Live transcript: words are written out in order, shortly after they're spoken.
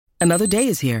Another day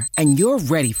is here, and you're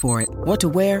ready for it. What to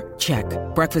wear? Check.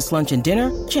 Breakfast, lunch, and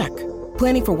dinner? Check.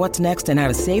 Planning for what's next and how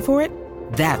to save for it?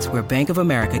 That's where Bank of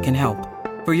America can help.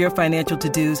 For your financial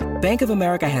to-dos, Bank of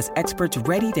America has experts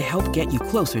ready to help get you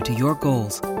closer to your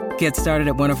goals. Get started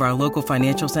at one of our local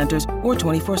financial centers or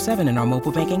 24/7 in our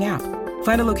mobile banking app.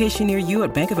 Find a location near you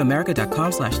at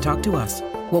bankofamerica.com/talktous.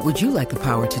 What would you like the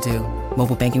power to do?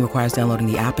 Mobile banking requires downloading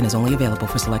the app and is only available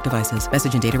for select devices.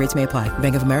 Message and data rates may apply.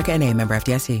 Bank of America N.A., member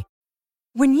FDIC.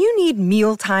 When you need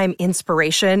mealtime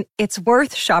inspiration, it's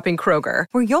worth shopping Kroger,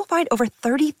 where you'll find over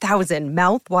 30,000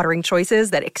 mouth-watering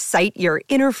choices that excite your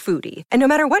inner foodie. And no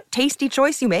matter what tasty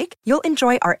choice you make, you'll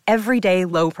enjoy our everyday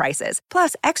low prices,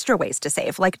 plus extra ways to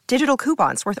save, like digital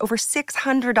coupons worth over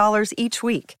 $600 each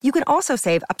week. You can also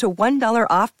save up to $1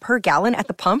 off per gallon at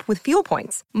the pump with fuel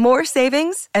points. More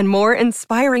savings and more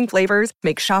inspiring flavors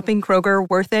make shopping Kroger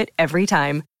worth it every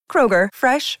time. Kroger,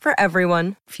 fresh for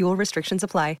everyone. Fuel restrictions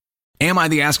apply. Am I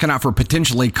the astronaut for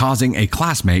potentially causing a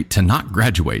classmate to not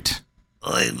graduate?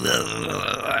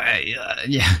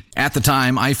 Yeah. At the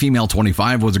time, I, female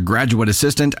 25, was a graduate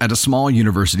assistant at a small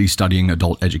university studying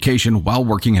adult education while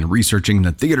working and researching in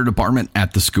the theater department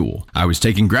at the school. I was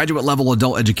taking graduate level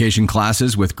adult education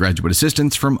classes with graduate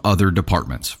assistants from other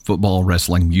departments: football,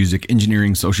 wrestling, music,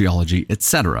 engineering, sociology,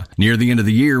 etc. Near the end of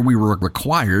the year, we were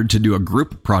required to do a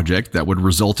group project that would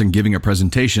result in giving a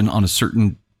presentation on a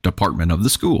certain department of the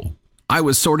school. I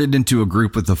was sorted into a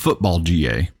group with the football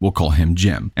GA, we'll call him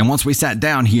Jim, and once we sat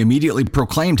down, he immediately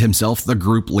proclaimed himself the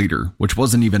group leader, which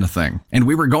wasn't even a thing, and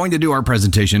we were going to do our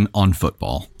presentation on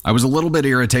football. I was a little bit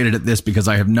irritated at this because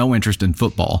I have no interest in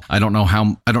football. I don't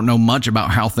know much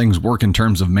about how things work in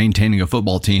terms of maintaining a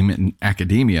football team in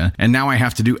academia, and now I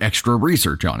have to do extra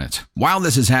research on it. While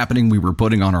this is happening, we were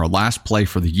putting on our last play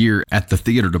for the year at the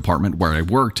theater department where I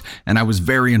worked, and I was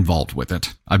very involved with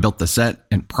it. I built the set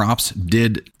and props,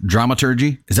 did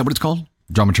dramaturgy. Is that what it's called?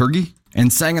 Dramaturgy?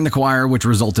 And sang in the choir, which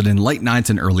resulted in late nights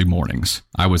and early mornings.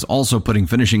 I was also putting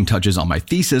finishing touches on my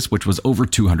thesis, which was over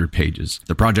 200 pages.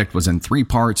 The project was in 3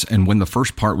 parts, and when the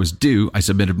first part was due, I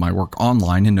submitted my work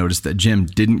online and noticed that Jim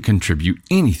didn't contribute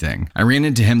anything. I ran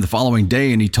into him the following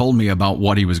day, and he told me about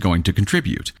what he was going to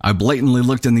contribute. I blatantly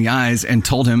looked in the eyes and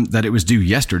told him that it was due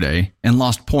yesterday and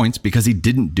lost points because he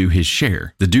didn't do his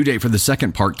share. The due date for the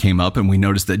second part came up, and we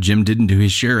noticed that Jim didn't do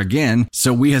his share again,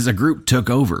 so we as a group took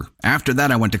over. After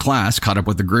that, I went to class, caught up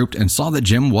with the group, and saw that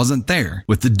Jim wasn't there.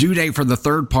 With the due date for the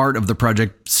third part of the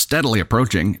project steadily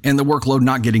approaching and the workload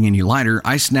not getting any lighter,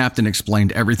 I snapped and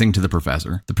explained everything to the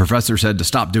professor. The professor said to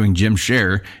stop doing Jim's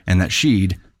share and that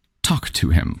she'd talk to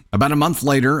him. About a month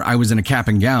later, I was in a cap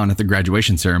and gown at the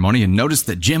graduation ceremony and noticed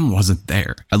that Jim wasn't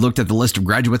there. I looked at the list of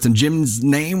graduates and Jim's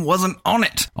name wasn't on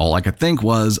it. All I could think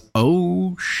was,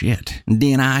 oh shit,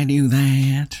 did I do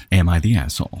that? Am I the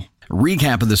asshole?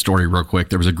 Recap of the story real quick.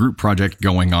 There was a group project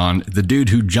going on. The dude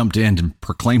who jumped in and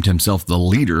proclaimed himself the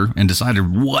leader and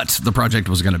decided what the project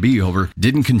was going to be over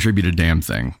didn't contribute a damn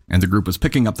thing. And the group was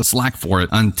picking up the slack for it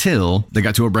until they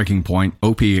got to a breaking point.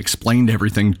 OP explained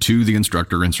everything to the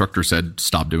instructor. Instructor said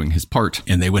stop doing his part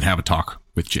and they would have a talk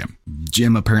with Jim.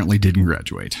 Jim apparently didn't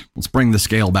graduate. Let's bring the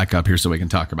scale back up here so we can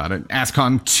talk about it.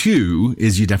 ASCON 2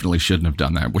 is you definitely shouldn't have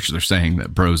done that, which they're saying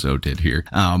that Brozo did here.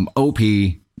 OP,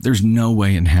 there's no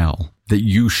way in hell that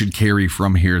you should carry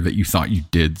from here that you thought you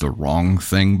did the wrong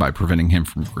thing by preventing him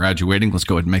from graduating. Let's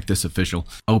go ahead and make this official.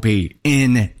 OP,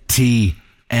 NTA.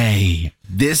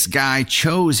 This guy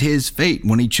chose his fate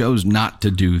when he chose not to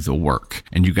do the work.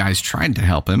 And you guys tried to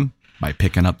help him by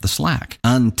picking up the slack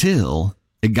until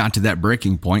it got to that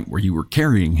breaking point where you were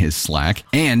carrying his slack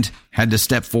and had to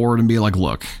step forward and be like,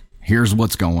 look, here's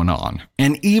what's going on.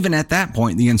 And even at that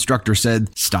point, the instructor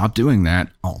said, stop doing that.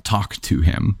 I'll talk to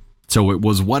him. So it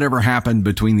was whatever happened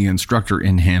between the instructor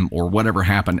and him or whatever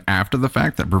happened after the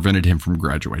fact that prevented him from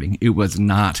graduating. It was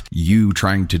not you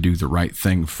trying to do the right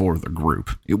thing for the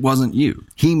group. It wasn't you.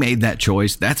 He made that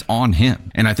choice. That's on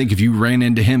him. And I think if you ran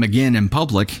into him again in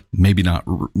public, maybe not,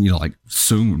 like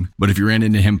soon, but if you ran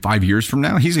into him 5 years from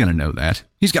now, he's going to know that.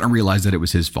 He's got to realize that it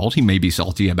was his fault. He may be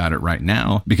salty about it right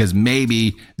now because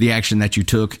maybe the action that you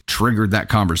took triggered that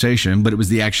conversation, but it was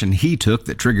the action he took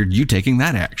that triggered you taking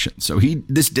that action. So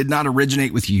this did not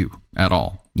originate with you at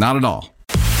all. Not at all.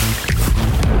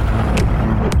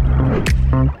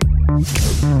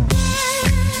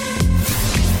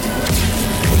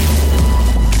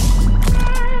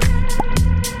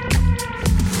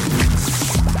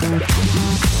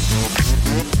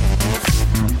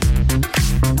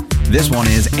 This one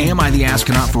is, am I the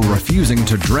astronaut for refusing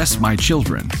to dress my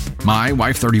children? My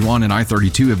wife, 31, and I,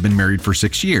 32, have been married for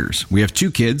 6 years. We have 2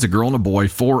 kids, a girl and a boy,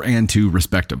 4 and 2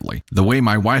 respectively. The way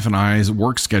my wife and I's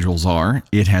work schedules are,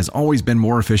 it has always been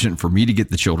more efficient for me to get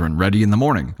the children ready in the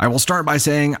morning. I will start by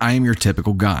saying I am your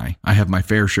typical guy. I have my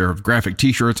fair share of graphic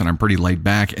t-shirts and I'm pretty laid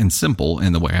back and simple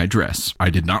in the way I dress. I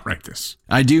did not write this.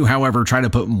 I do, however, try to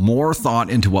put more thought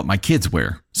into what my kids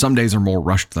wear. Some days are more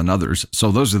rushed than others, so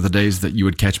those are the days that you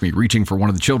would catch me reaching for one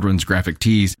of the children's graphic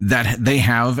tees that they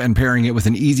have and pairing it with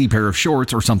an easy pair of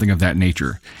shorts or something of that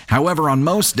nature. However, on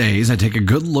most days, I take a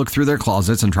good look through their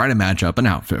closets and try to match up an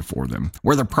outfit for them.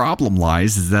 Where the problem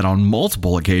lies is that on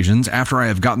multiple occasions, after I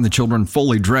have gotten the children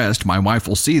fully dressed, my wife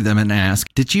will see them and ask,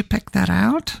 "Did you pick that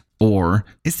out?" Or,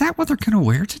 "Is that what they're going to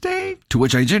wear today?" To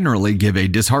which I generally give a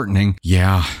disheartening,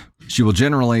 "Yeah." She will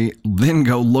generally then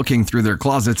go looking through their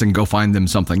closets and go find them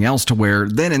something else to wear.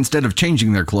 Then instead of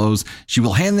changing their clothes, she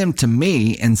will hand them to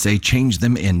me and say, "Change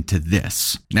them into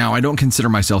this." Now, I don't consider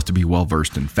myself to be well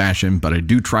versed in fashion, but I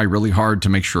do try really hard to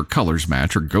make sure colors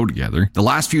match or go together. The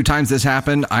last few times this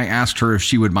happened, I asked her if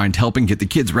she would mind helping get the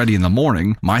kids ready in the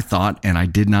morning. My thought, and I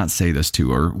did not say this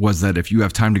to her, was that if you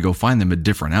have time to go find them a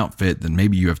different outfit, then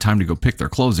maybe you have time to go pick their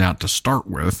clothes out to start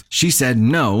with. She said,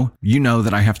 "No, you know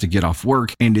that I have to get off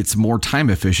work and it's more time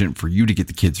efficient for you to get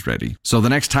the kids ready." So the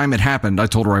next time it happened, I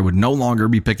told her I would no longer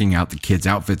be picking out the kids'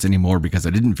 outfits anymore because I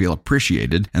didn't feel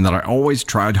appreciated and that I always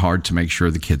tried hard to make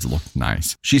sure the kids looked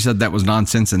nice. She said that was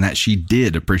nonsense and that she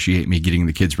did appreciate me getting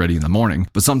the kids ready in the morning,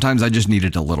 but sometimes I just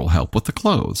needed a little help with the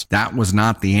clothes. That was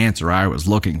not the answer I was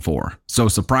looking for. So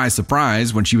surprise,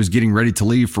 surprise, when she was getting ready to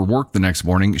leave for work the next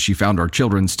morning, she found our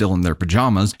children still in their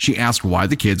pajamas. She asked why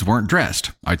the kids weren't dressed.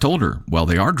 I told her, "Well,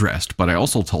 they are dressed, but I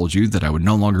also told you that I would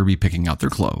no longer be picking out their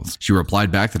clothes." She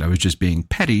replied back that I was just being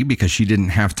petty because she didn't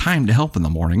have time to help in the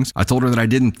mornings. I told her that I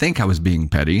didn't think I was being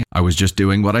petty. I was just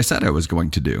doing what I said I was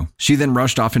going to do. She then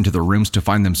rushed off into the rooms to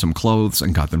find them some clothes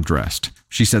and got them dressed.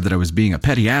 She said that I was being a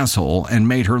petty asshole and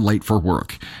made her late for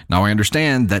work. Now, I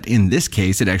understand that in this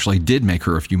case, it actually did make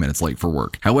her a few minutes late for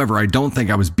work. However, I don't think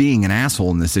I was being an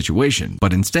asshole in this situation,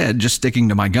 but instead just sticking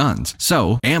to my guns.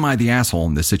 So, am I the asshole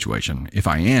in this situation? If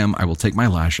I am, I will take my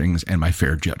lashings and my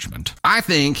fair judgment. I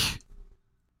think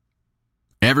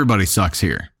everybody sucks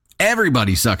here.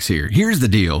 Everybody sucks here. Here's the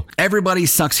deal. Everybody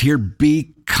sucks here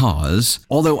because,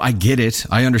 although I get it,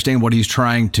 I understand what he's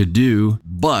trying to do,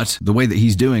 but the way that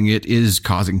he's doing it is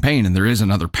causing pain, and there is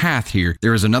another path here.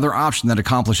 There is another option that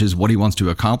accomplishes what he wants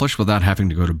to accomplish without having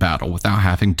to go to battle, without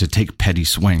having to take petty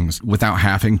swings, without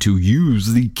having to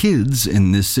use the kids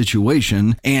in this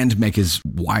situation and make his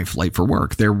wife late for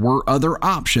work. There were other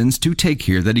options to take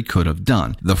here that he could have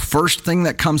done. The first thing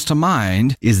that comes to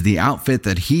mind is the outfit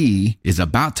that he is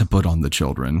about to put on the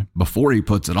children. Before he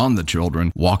puts it on the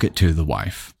children, walk it to the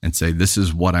wife and say, "This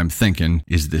is what I'm thinking.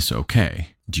 Is this okay?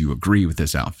 Do you agree with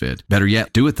this outfit?" Better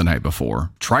yet, do it the night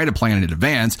before. Try to plan it in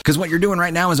advance, because what you're doing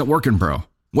right now isn't working, bro.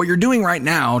 What you're doing right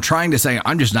now, trying to say,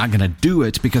 "I'm just not going to do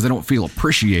it because I don't feel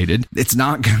appreciated,"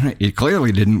 it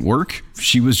clearly didn't work.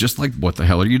 She was just like, "What the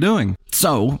hell are you doing?"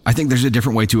 So I think there's a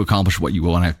different way to accomplish what you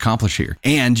want to accomplish here.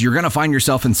 And you're going to find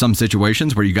yourself in some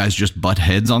situations where you guys just butt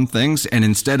heads on things. And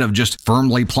instead of just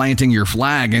firmly planting your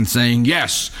flag and saying,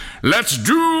 "Yes, let's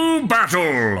do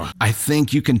battle," I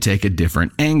think you can take a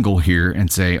different angle here and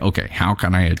say, "Okay, how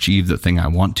can I achieve the thing I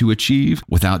want to achieve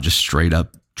without just straight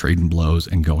up trading blows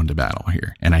and going to battle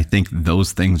here?" And I think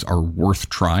those things are worth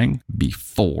trying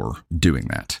before doing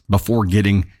that, before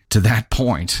getting to that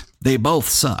point. They both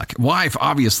suck. Wife,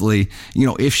 obviously,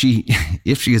 if she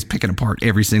is picking apart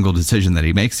every single decision that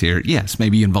he makes here, yes,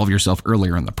 maybe involve yourself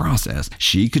earlier in the process.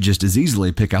 She could just as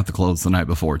easily pick out the clothes the night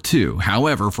before too.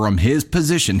 However, from his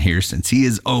position here, since he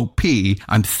is OP,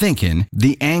 I'm thinking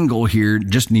the angle here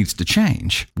just needs to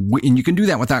change. And you can do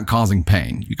that without causing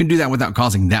pain. You can do that without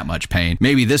causing that much pain.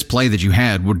 Maybe this play that you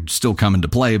had would still come into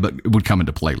play, but it would come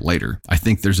into play later. I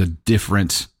think there's a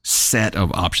different set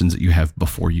of options that you have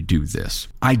before you do this.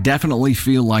 I definitely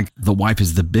feel like the wife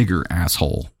is the bigger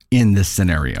asshole in this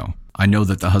scenario. I know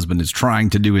that the husband is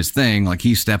trying to do his thing, like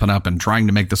he's stepping up and trying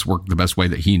to make this work the best way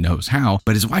that he knows how,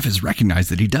 but his wife has recognized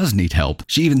that he does need help.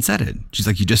 She even said it. She's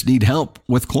like, "You just need help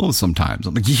with clothes sometimes."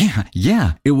 I'm like,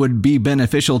 yeah. It would be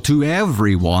beneficial to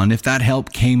everyone if that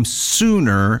help came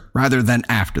sooner rather than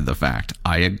after the fact.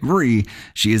 I agree.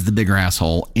 She is the bigger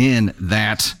asshole in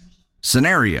that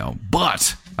scenario,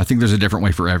 but I think there's a different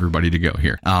way for everybody to go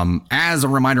here. As a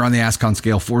reminder, on the ASCON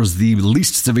scale, 4 is the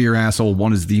least severe asshole,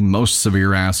 1 is the most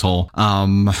severe asshole.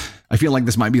 I feel like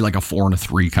this might be like a 4 and a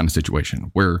 3 kind of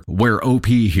situation where OP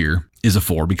here is a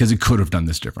 4 because he could have done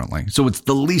this differently. So it's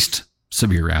the least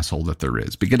severe asshole that there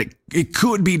is, because it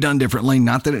could be done differently.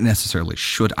 Not that it necessarily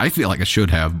should. I feel like it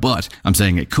should have, but I'm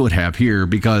saying it could have here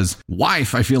because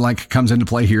wife, I feel like, comes into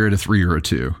play here at a 3 or a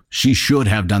 2. She should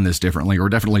have done this differently, or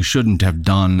definitely shouldn't have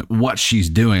done what she's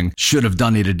doing. Should have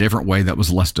done it a different way that was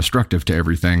less destructive to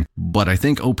everything. But I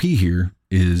think OP here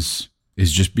is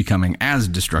just becoming as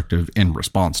destructive in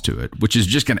response to it, which is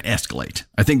just going to escalate.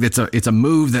 I think it's a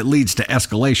move that leads to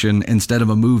escalation instead of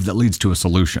a move that leads to a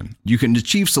solution. You can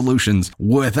achieve solutions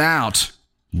without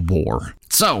war.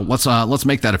 So let's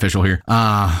make that official here.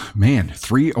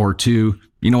 3 or 2.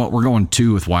 You know what? We're going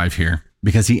 2 with wife here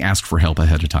because he asked for help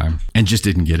ahead of time and just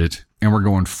didn't get it. And we're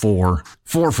going 4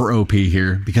 for OP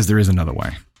here because there is another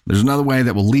way. There's another way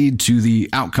that will lead to the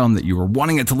outcome that you were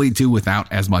wanting it to lead to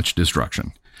without as much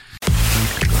destruction.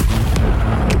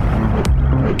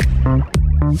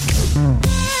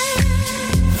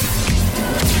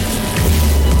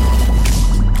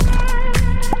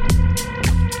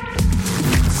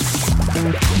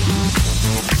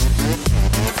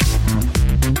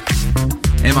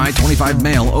 Am I 25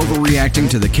 male overreacting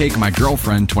to the cake my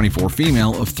girlfriend, 24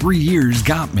 female of 3 years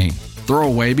got me?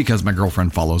 Throwaway because my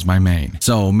girlfriend follows my main.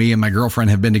 So me and my girlfriend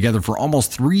have been together for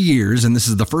almost 3 years, and this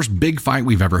is the first big fight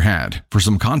we've ever had. For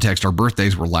some context, our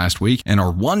birthdays were last week and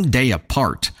are 1 day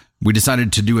apart. We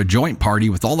decided to do a joint party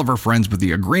with all of our friends with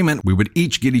the agreement we would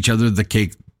each get each other the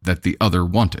cake that the other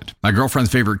wanted. My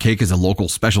girlfriend's favorite cake is a local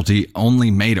specialty only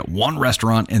made at one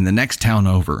restaurant in the next town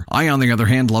over. I, on the other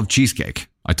hand, love cheesecake.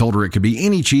 I told her it could be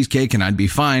any cheesecake and I'd be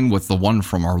fine with the one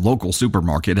from our local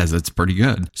supermarket as it's pretty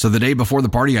good. So the day before the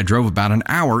party, I drove about an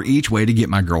hour each way to get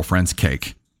my girlfriend's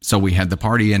cake. So we had the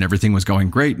party and everything was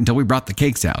going great until we brought the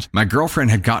cakes out. My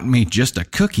girlfriend had gotten me just a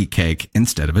cookie cake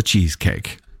instead of a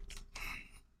cheesecake.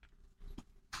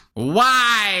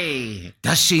 Why?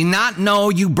 Does she not know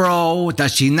you, bro?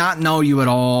 Does she not know you at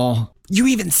all? You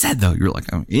even said, though, you're like,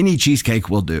 oh, any cheesecake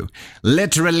will do.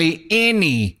 Literally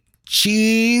any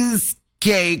cheesecake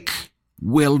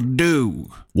will do.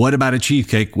 What about a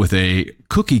cheesecake with a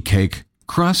cookie cake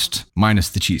crust minus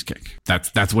the cheesecake?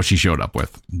 That's what she showed up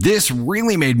with. This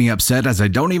really made me upset as I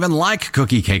don't even like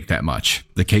cookie cake that much.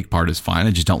 The cake part is fine.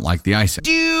 I just don't like the icing.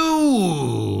 Dude,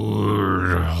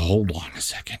 hold on a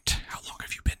second. How long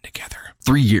have you been together?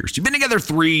 3 years. You've been together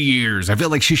 3 years. I feel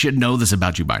like she should know this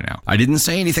about you by now. I didn't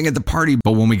say anything at the party,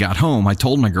 but when we got home, I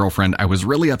told my girlfriend I was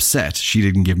really upset she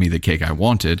didn't give me the cake I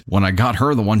wanted when I got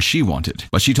her the one she wanted.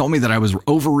 But she told me that I was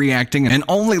overreacting and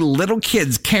only little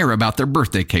kids care about their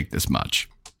birthday cake this much.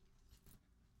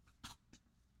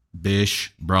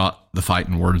 Bish brought the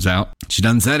fighting words out. She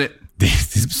done said it.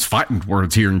 These fighting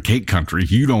words here in cake country,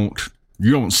 you don't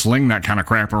sling that kind of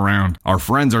crap around. Our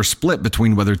friends are split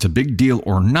between whether it's a big deal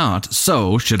or not,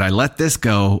 so should I let this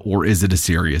go or is it a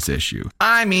serious issue?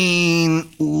 I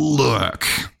mean, look.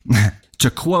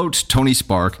 To quote Tony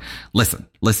Spark, listen.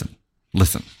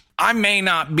 I may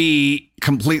not be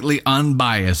completely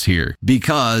unbiased here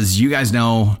because you guys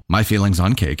know my feelings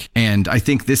on cake. And I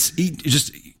think this,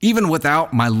 just even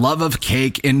without my love of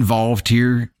cake involved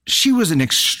here, she was an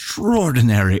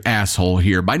extraordinary asshole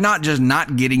here by not just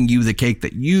not getting you the cake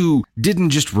that you didn't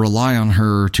just rely on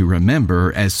her to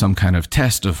remember as some kind of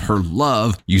test of her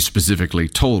love. You specifically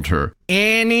told her,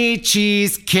 any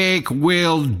cheesecake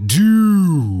will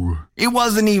do. It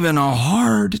wasn't even a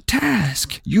hard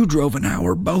task. You drove an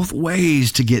hour both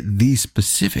ways to get the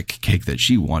specific cake that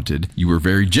she wanted. You were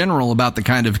very general about the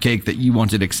kind of cake that you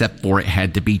wanted, except for it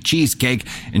had to be cheesecake,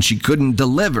 and she couldn't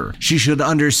deliver. She should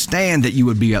understand that you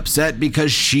would be upset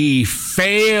because she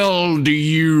failed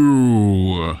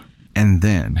you. And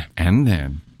then,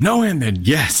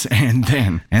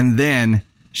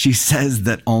 she says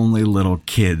that only little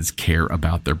kids care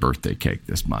about their birthday cake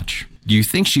this much. Do you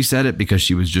think she said it because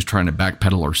she was just trying to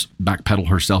backpedal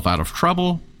herself out of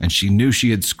trouble and she knew she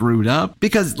had screwed up?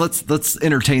 Because let's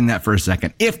entertain that for a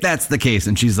second. If that's the case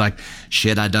and she's like,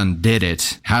 shit, I done did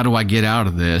it. How do I get out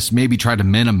of this? Maybe try to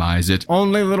minimize it.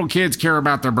 Only little kids care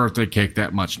about their birthday cake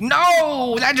that much.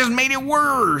 No, that just made it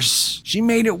worse. She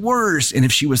made it worse. And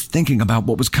if she was thinking about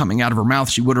what was coming out of her mouth,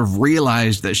 she would have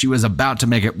realized that she was about to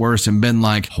make it worse and been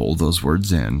like, hold those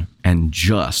words in and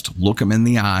just look them in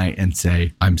the eye and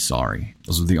say, I'm sorry.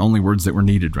 Those were the only words that were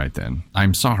needed right then.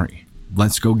 I'm sorry.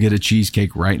 Let's go get a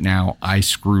cheesecake right now. I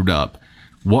screwed up.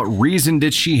 What reason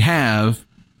did she have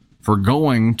for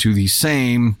going to the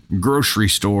same grocery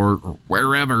store or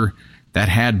wherever that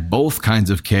had both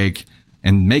kinds of cake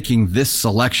and making this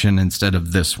selection instead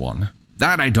of this one?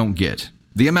 That I don't get.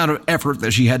 The amount of effort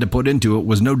that she had to put into it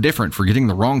was no different for getting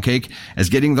the wrong cake as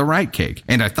getting the right cake.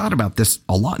 And I thought about this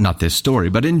a lot, not this story,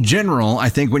 but in general, I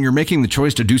think when you're making the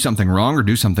choice to do something wrong or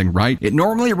do something right, it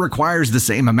normally requires the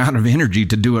same amount of energy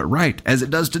to do it right as it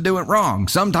does to do it wrong.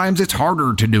 Sometimes it's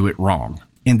harder to do it wrong.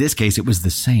 In this case, it was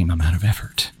the same amount of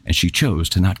effort, and she chose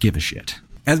to not give a shit.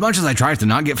 As much as I try to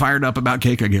not get fired up about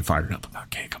cake, I get fired up about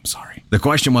cake. I'm sorry. The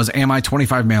question was, am I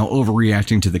 25 male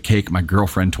overreacting to the cake my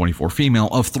girlfriend, 24 female,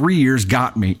 of 3 years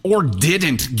got me or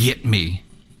didn't get me?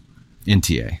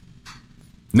 NTA.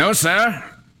 No, sir.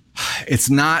 It's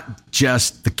not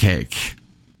just the cake.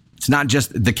 It's not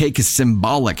just, the cake is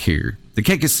symbolic here. The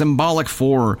cake is symbolic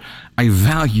for, I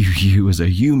value you as a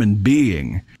human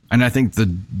being. And I think the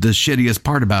shittiest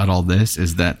part about all this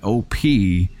is that OP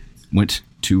went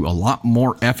to a lot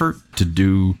more effort to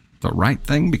do the right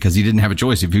thing because he didn't have a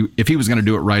choice. If he was going to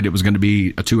do it right, it was going to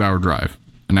be a 2-hour drive,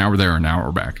 an hour there, an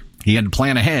hour back. He had to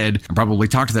plan ahead and probably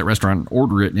talk to that restaurant and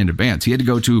order it in advance. He had to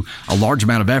go to a large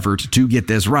amount of effort to get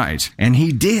this right. And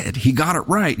he did. He got it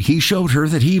right. He showed her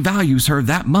that he values her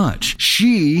that much.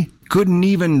 She couldn't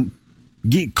even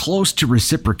get close to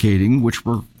reciprocating, which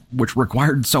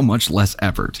required so much less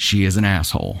effort. She is an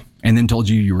asshole. And then told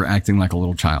you were acting like a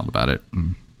little child about it.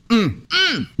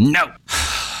 No.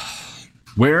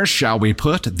 Where shall we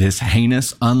put this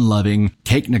heinous, unloving,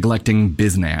 cake-neglecting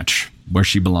biznatch? Where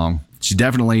she belong? She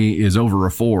definitely is over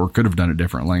a 4, could have done it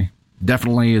differently.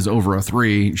 Definitely is over a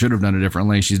 3, should have done it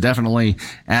differently. She's definitely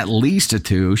at least a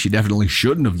 2. She definitely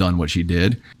shouldn't have done what she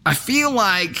did. I feel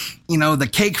like, the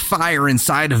cake fire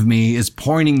inside of me is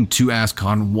pointing to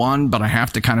ASCON 1, but I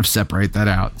have to kind of separate that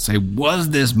out. Say, was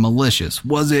this malicious?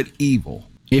 Was it evil?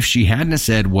 If she hadn't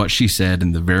said what she said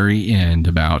in the very end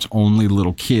about only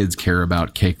little kids care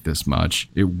about cake this much,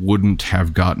 it wouldn't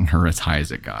have gotten her as high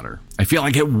as it got her. I feel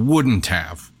like it wouldn't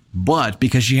have. But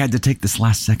because she had to take this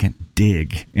last second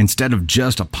dig, instead of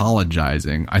just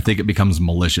apologizing, I think it becomes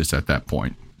malicious at that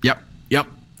point. Yep.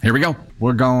 Here we go.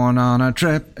 We're going on a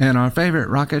trip in our favorite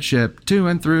rocket ship to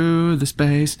and through the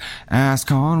space.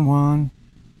 ASCON 1.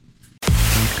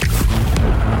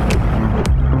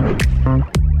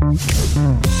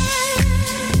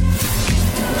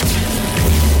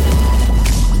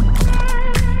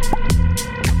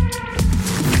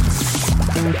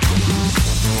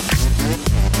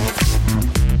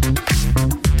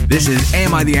 This is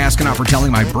Am I the Astronaut for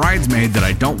telling my bridesmaid that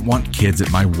I don't want kids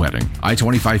at my wedding. I,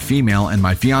 25 female, and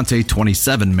my fiance,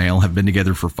 27 male, have been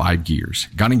together for 5 years.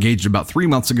 Got engaged about 3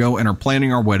 months ago and are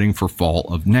planning our wedding for fall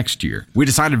of next year. We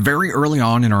decided very early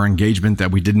on in our engagement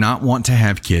that we did not want to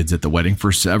have kids at the wedding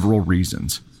for several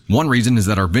reasons. One reason is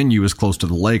that our venue is close to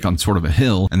the lake on sort of a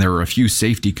hill, and there are a few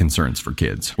safety concerns for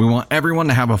kids. We want everyone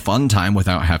to have a fun time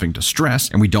without having to stress,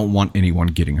 and we don't want anyone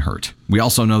getting hurt. We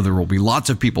also know there will be lots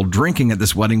of people drinking at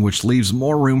this wedding, which leaves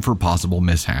more room for possible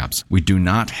mishaps. We do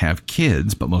not have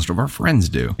kids, but most of our friends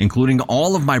do, including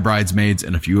all of my bridesmaids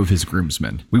and a few of his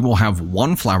groomsmen. We will have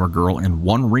 1 flower girl and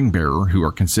 1 ring bearer who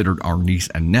are considered our niece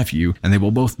and nephew, and they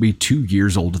will both be 2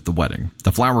 years old at the wedding.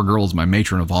 The flower girl is my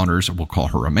matron of honors, we'll call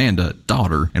her Amanda,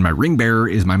 daughter, and my ring bearer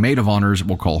is my maid of honors,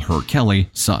 we'll call her Kelly,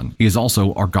 son. He is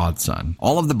also our godson.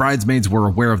 All of the bridesmaids were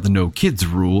aware of the no kids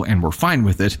rule and were fine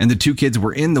with it, and the 2 kids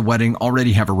were in the wedding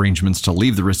already have arrangements to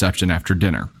leave the reception after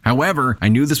dinner. However, I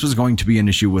knew this was going to be an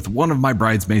issue with one of my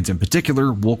bridesmaids in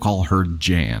particular. We'll call her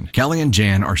Jan. Kelly and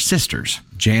Jan are sisters.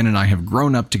 Jan and I have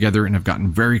grown up together and have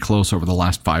gotten very close over the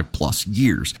last 5+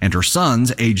 years, and her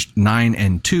sons, aged 9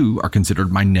 and 2, are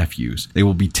considered my nephews. They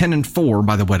will be 10 and 4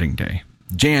 by the wedding day.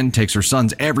 Jan takes her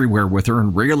sons everywhere with her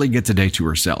and rarely gets a day to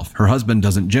herself. Her husband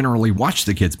doesn't generally watch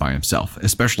the kids by himself,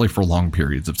 especially for long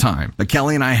periods of time. But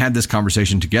Kelly and I had this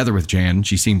conversation together with Jan.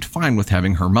 She seemed fine with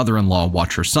having her mother-in-law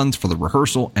watch her sons for the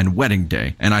rehearsal and wedding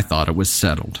day, and I thought it was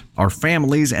settled. Our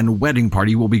families and wedding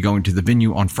party will be going to the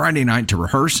venue on Friday night to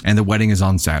rehearse, and the wedding is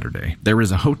on Saturday. There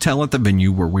is a hotel at the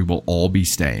venue where we will all be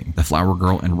staying. The flower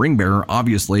girl and ring bearer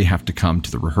obviously have to come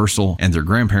to the rehearsal, and their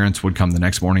grandparents would come the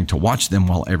next morning to watch them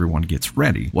while everyone gets ready.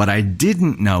 What I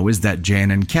didn't know is that Jan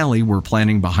and Kelly were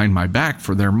planning behind my back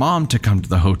for their mom to come to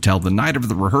the hotel the night of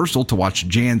the rehearsal to watch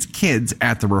Jan's kids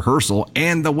at the rehearsal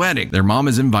and the wedding. Their mom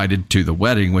is invited to the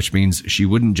wedding, which means she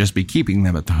wouldn't just be keeping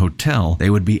them at the hotel, they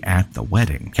would be at the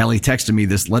wedding. Kelly texted me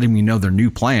this letting me know their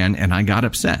new plan, and I got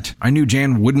upset. I knew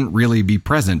Jan wouldn't really be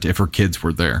present if her kids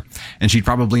were there, and she'd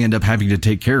probably end up having to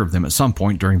take care of them at some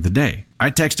point during the day. I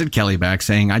texted Kelly back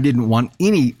saying I didn't want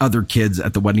any other kids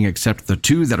at the wedding except the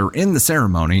 2 that are in the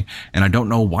ceremony, and I don't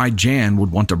know why Jan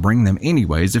would want to bring them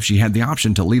anyways if she had the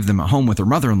option to leave them at home with her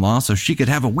mother-in-law so she could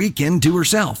have a weekend to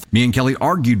herself. Me and Kelly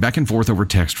argued back and forth over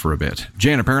text for a bit.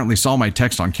 Jan apparently saw my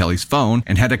text on Kelly's phone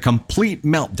and had a complete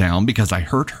meltdown because I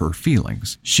hurt her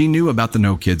feelings. She knew about the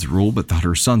no kids rule but thought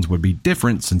her sons would be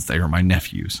different since they are my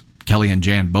nephews. Kelly and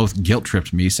Jan both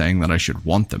guilt-tripped me saying that I should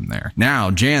want them there. Now,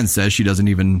 Jan says she doesn't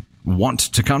even want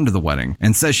to come to the wedding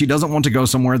and says she doesn't want to go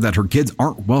somewhere that her kids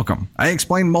aren't welcome. I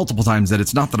explained multiple times that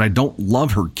it's not that I don't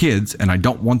love her kids and I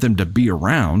don't want them to be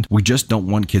around. We just don't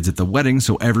want kids at the wedding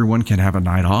so everyone can have a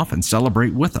night off and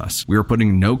celebrate with us. We are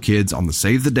putting no kids on the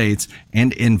save the dates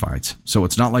and invites, so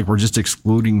it's not like we're just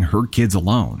excluding her kids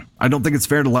alone. I don't think it's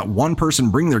fair to let one person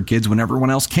bring their kids when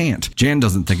everyone else can't. Jan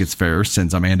doesn't think it's fair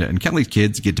since Amanda and Kelly's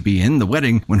kids get to be in the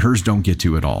wedding when hers don't get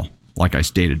to at all. Like I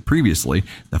stated previously,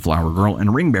 the flower girl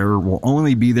and ring bearer will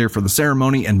only be there for the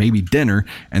ceremony and maybe dinner,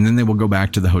 and then they will go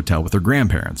back to the hotel with their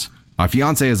grandparents. My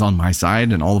fiance is on my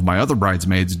side, and all of my other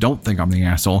bridesmaids don't think I'm the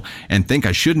asshole and think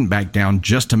I shouldn't back down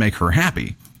just to make her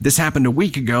happy. This happened a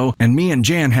week ago, and me and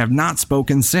Jan have not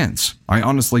spoken since. I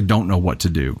honestly don't know what to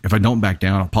do. If I don't back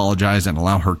down, apologize, and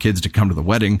allow her kids to come to the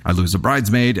wedding, I lose a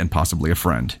bridesmaid and possibly a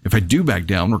friend. If I do back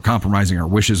down, we're compromising our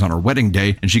wishes on our wedding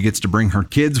day, and she gets to bring her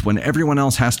kids when everyone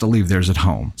else has to leave theirs at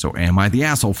home. So am I the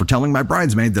asshole for telling my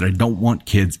bridesmaid that I don't want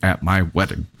kids at my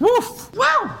wedding? Woof!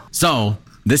 Wow! So,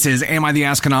 this is Am I the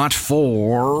Astronaut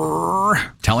for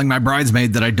telling my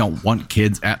bridesmaid that I don't want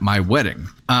kids at my wedding.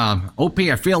 OP,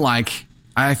 I feel like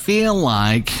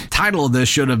title of this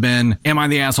should have been, Am I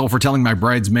the Asshole for telling my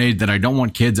bridesmaid that I don't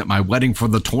want kids at my wedding for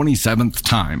the 27th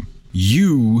time?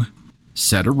 You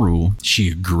set a rule.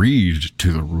 She agreed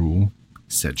to the rule,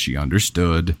 said she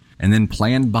understood, and then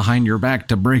planned behind your back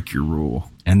to break your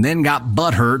rule. And then got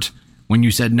butthurt when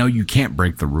you said, no, you can't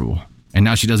break the rule. And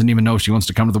now she doesn't even know if she wants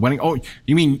to come to the wedding. Oh,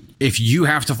 you mean if you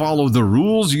have to follow the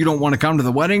rules, you don't want to come to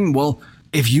the wedding? Well,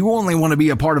 if you only want to be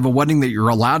a part of a wedding that you're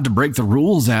allowed to break the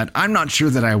rules at, I'm not sure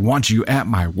that I want you at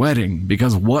my wedding,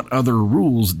 because what other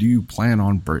rules do you plan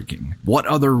on breaking? What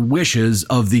other wishes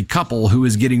of the couple who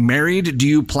is getting married do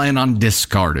you plan on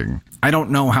discarding? I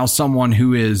don't know how someone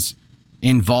who is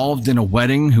involved in a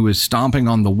wedding, who is stomping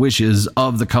on the wishes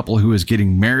of the couple who is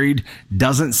getting married,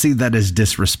 doesn't see that as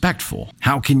disrespectful.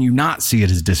 How can you not see it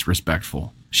as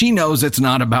disrespectful? She knows it's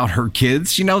not about her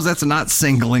kids. She knows that's not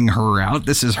singling her out.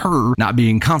 This is her not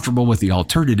being comfortable with the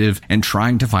alternative and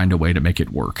trying to find a way to make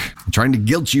it work. Trying to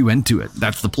guilt you into it.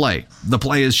 That's the play. The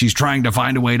play is she's trying to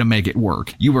find a way to make it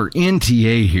work. You are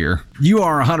NTA here. You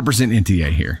are 100%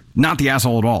 NTA here. Not the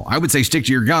asshole at all. I would say stick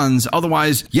to your guns.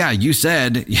 Otherwise, yeah, you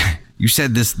said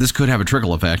this could have a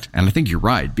trickle effect, and I think you're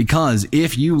right, because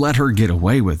if you let her get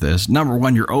away with this, number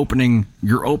one, you're opening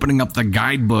up the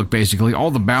guidebook, basically.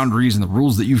 All the boundaries and the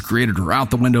rules that you've created are out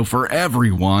the window for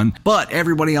everyone, but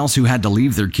everybody else who had to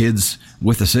leave their kids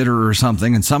with a sitter or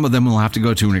something, and some of them will have to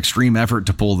go to an extreme effort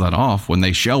to pull that off. When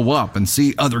they show up and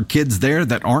see other kids there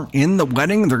that aren't in the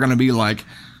wedding, they're going to be like,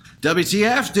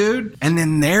 WTF, dude. And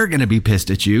then they're going to be pissed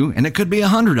at you, and it could be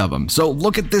 100 of them. So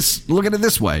look at it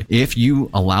this way. If you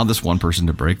allow this one person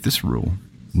to break this rule,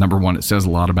 number one, it says a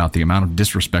lot about the amount of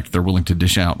disrespect they're willing to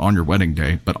dish out on your wedding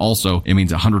day, but also it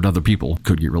means 100 other people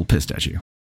could get real pissed at you.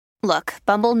 Look,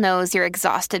 Bumble knows you're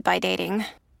exhausted by dating.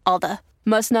 All the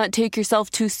must not take yourself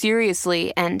too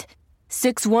seriously and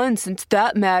 6'1" since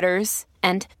that matters.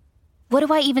 And what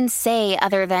do I even say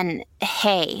other than,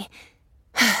 hey?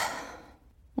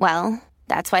 Well,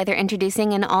 that's why they're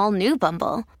introducing an all-new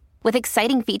Bumble, with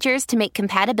exciting features to make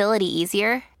compatibility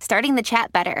easier, starting the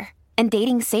chat better, and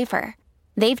dating safer.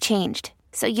 They've changed,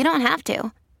 so you don't have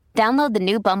to. Download the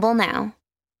new Bumble now.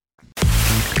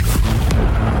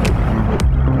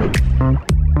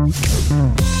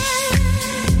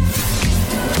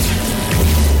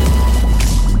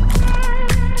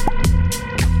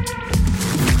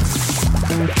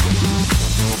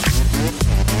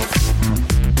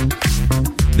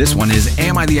 This one is,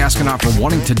 am I the astronaut for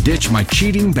wanting to ditch my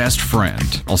cheating best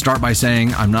friend? I'll start by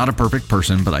saying I'm not a perfect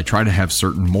person, but I try to have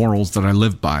certain morals that I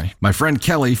live by. My friend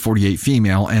Kelly, 48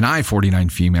 female, and I, 49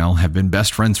 female, have been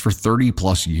best friends for 30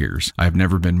 plus years. I have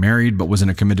never been married, but was in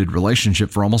a committed relationship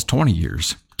for almost 20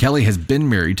 years. Kelly has been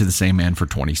married to the same man for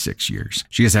 26 years.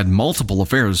 She has had multiple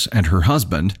affairs, and her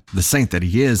husband, the saint that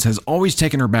he is, has always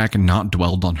taken her back and not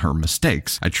dwelled on her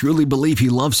mistakes. I truly believe he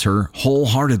loves her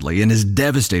wholeheartedly and is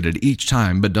devastated each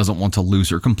time, but doesn't want to lose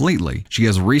her completely. She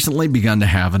has recently begun to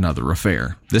have another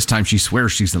affair. This time she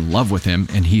swears she's in love with him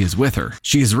and he is with her.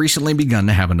 She has recently begun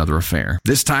to have another affair.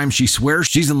 This time she swears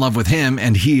she's in love with him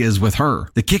and he is with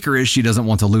her. The kicker is she doesn't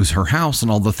want to lose her house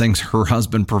and all the things her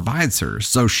husband provides her,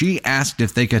 so she asked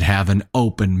if they could have an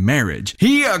open marriage.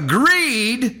 He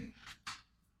agreed.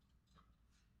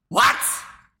 What?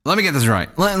 Let me get this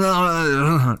right.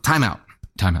 Time out.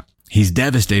 He's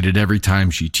devastated every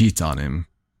time she cheats on him,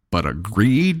 but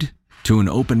agreed to an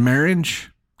open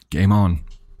marriage? Game on.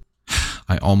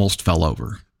 I almost fell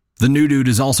over. The new dude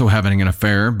is also having an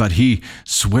affair, but he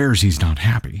swears he's not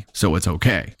happy, so it's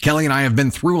okay. Kelly and I have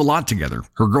been through a lot together.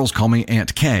 Her girls call me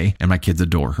Aunt Kay, and my kids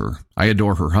adore her. I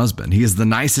adore her husband. He is the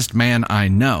nicest man I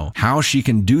know. How she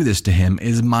can do this to him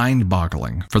is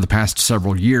mind-boggling. For the past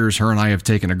several years, her and I have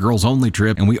taken a girls-only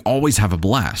trip, and we always have a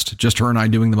blast. Just her and I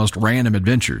doing the most random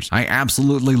adventures. I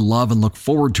absolutely love and look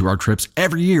forward to our trips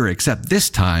every year, except this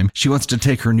time, she wants to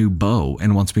take her new beau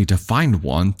and wants me to find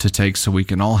one to take so we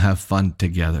can all have fun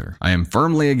together. I am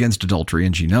firmly against adultery,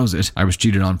 and she knows it. I was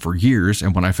cheated on for years,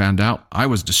 and when I found out, I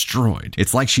was destroyed.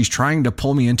 It's like she's trying to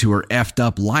pull me into her effed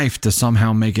up life to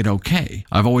somehow make it okay.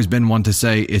 I've always been one to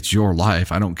say, it's your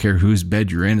life. I don't care whose bed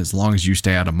you're in as long as you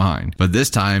stay out of mine. But this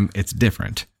time, it's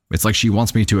different. It's like she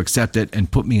wants me to accept it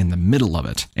and put me in the middle of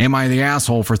it. Am I the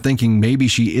asshole for thinking maybe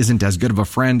she isn't as good of a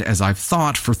friend as I've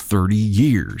thought for 30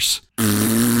 years?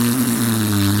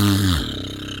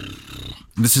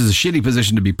 This is a shitty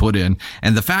position to be put in,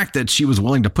 and the fact that she was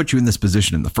willing to put you in this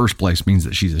position in the first place means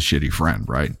that she's a shitty friend,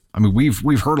 right? I mean,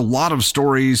 we've heard a lot of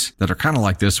stories that are kind of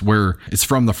like this, where it's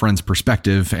from the friend's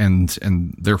perspective,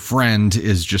 and their friend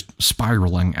is just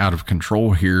spiraling out of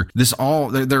control here.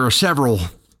 There are several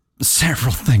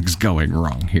things going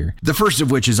wrong here. The first of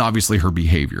which is obviously her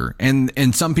behavior.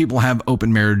 And some people have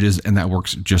open marriages and that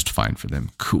works just fine for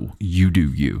them. Cool. You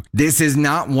do you. This is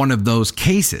not one of those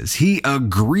cases. He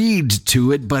agreed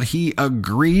to it, but he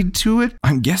agreed to it,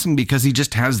 I'm guessing because he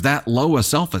just has that low a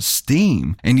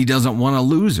self-esteem and he doesn't want to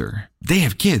lose her. They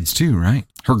have kids too, right?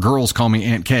 Her girls call me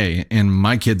Aunt Kay and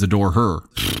my kids adore her.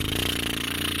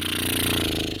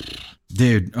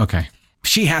 Dude, okay.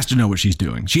 She has to know what she's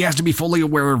doing. She has to be fully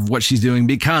aware of what she's doing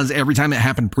because every time it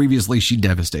happened previously, she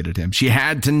devastated him. She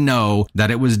had to know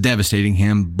that it was devastating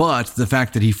him, but the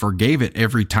fact that he forgave it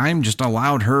every time just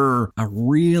allowed her a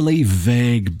really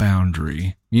vague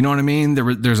boundary. You know what I mean?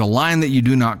 There's a line that you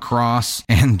do not cross,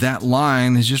 and that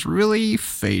line is just really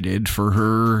faded for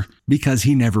her because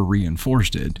he never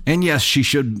reinforced it. And yes, she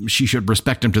should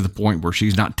respect him to the point where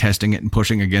she's not testing it and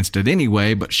pushing against it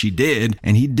anyway, but she did,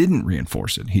 and he didn't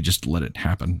reinforce it. He just let it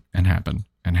happen and happen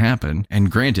and happen. And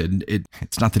granted,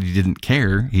 it's not that he didn't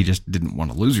care. He just didn't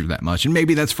want to lose her that much. And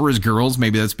maybe that's for his girls.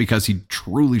 Maybe that's because he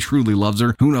truly, truly loves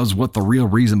her. Who knows what the real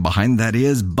reason behind that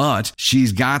is, but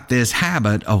she's got this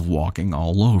habit of walking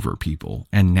all over people.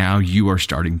 And now you are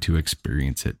starting to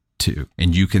experience it too.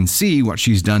 And you can see what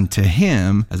she's done to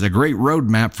him as a great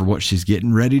roadmap for what she's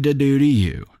getting ready to do to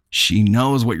you. She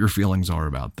knows what your feelings are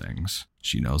about things.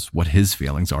 She knows what his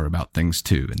feelings are about things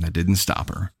too, and that didn't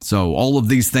stop her. So all of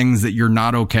these things that you're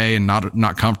not okay and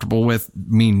not comfortable with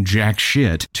mean jack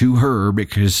shit to her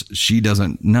because she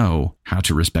doesn't know how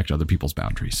to respect other people's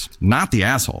boundaries. Not the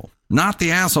asshole. Not the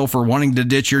asshole for wanting to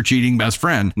ditch your cheating best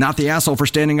friend. Not the asshole for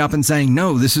standing up and saying,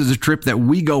 no, this is a trip that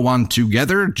we go on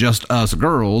together, just us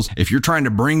girls. If you're trying to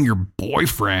bring your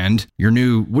boyfriend, your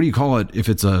new, what do you call it if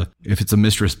it's a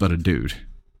mistress but a dude?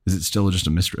 Is it still just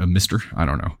a mister? I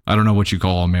don't know. I don't know what you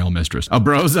call a male mistress. A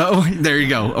brozo? There you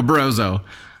go. A brozo.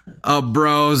 A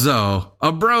brozo.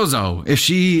 A brozo. If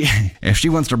she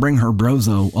wants to bring her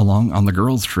brozo along on the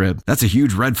girls' trip, that's a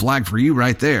huge red flag for you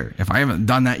right there. If I haven't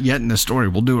done that yet in this story,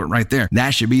 we'll do it right there.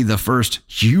 That should be the first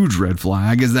huge red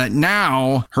flag, is that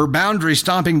now her boundary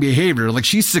stomping behavior, like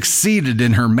she succeeded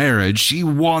in her marriage. She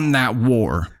won that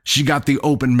war. She got the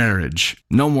open marriage.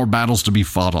 No more battles to be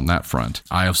fought on that front.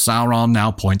 Eye of Sauron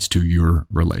now points to your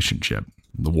relationship.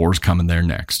 The war's coming there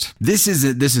next. This is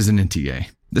an NTA.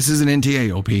 This is an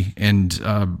NTA, OP, and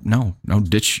no,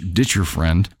 ditch your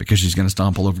friend because she's going to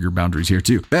stomp all over your boundaries here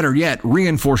too. Better yet,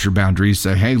 reinforce your boundaries.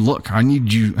 Say, hey, look, I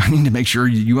need to make sure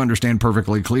you understand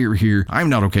perfectly clear here. I'm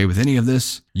not okay with any of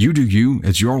this. You do you.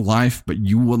 It's your life, but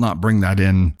you will not bring that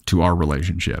in to our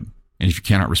relationship. And if you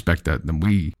cannot respect that, then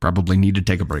we probably need to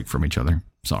take a break from each other.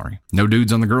 Sorry. No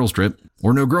dudes on the girls' trip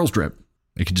or no girls' trip.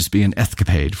 It could just be an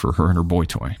escapade for her and her boy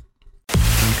toy.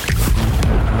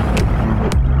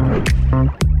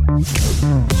 Caden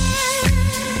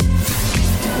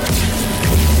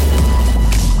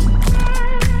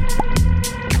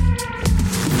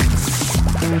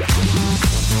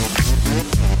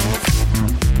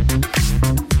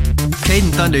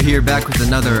Thunder here, back with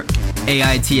another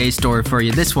AITA story for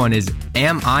you. This one is,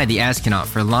 am I the astronaut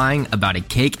for lying about a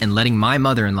cake and letting my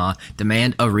mother-in-law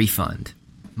demand a refund?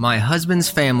 My husband's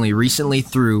family recently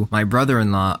threw my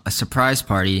brother-in-law a surprise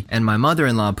party, and my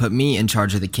mother-in-law put me in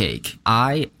charge of the cake.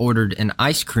 I ordered an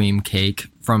ice cream cake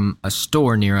from a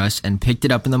store near us and picked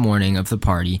it up in the morning of the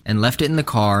party and left it in the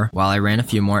car while I ran a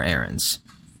few more errands.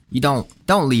 You don't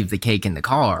leave the cake in the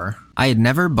car. I had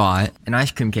never bought an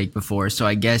ice cream cake before, so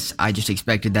I guess I just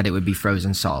expected that it would be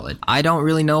frozen solid. I don't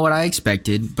really know what I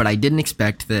expected, but I didn't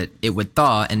expect that it would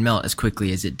thaw and melt as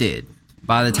quickly as it did.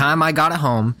 By the time I got it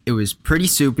home, it was pretty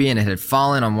soupy and it had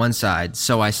fallen on one side,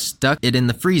 so I stuck it in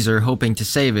the freezer hoping to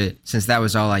save it since that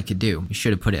was all I could do. I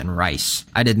should have put it in rice.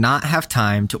 I did not have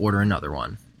time to order another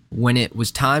one. When it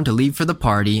was time to leave for the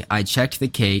party, I checked the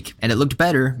cake, and it looked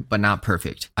better, but not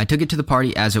perfect. I took it to the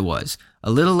party as it was. A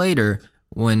little later,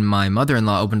 when my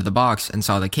mother-in-law opened the box and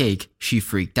saw the cake, she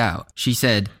freaked out. She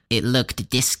said, "It looked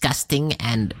disgusting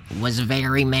and was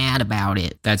very mad about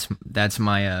it." That's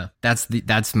my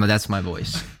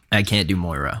voice. I can't do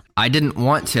Moira. I didn't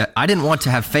want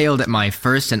to have failed at my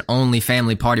first and only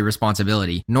family party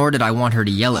responsibility, nor did I want her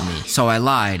to yell at me. So I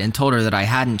lied and told her that I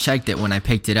hadn't checked it when I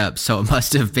picked it up, so it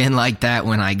must have been like that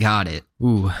when I got it.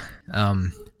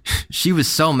 She was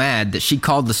so mad that she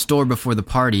called the store before the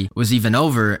party was even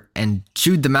over and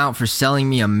chewed them out for selling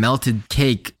me a melted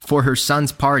cake for her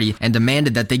son's party and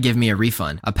demanded that they give me a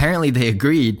refund. Apparently they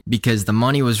agreed because the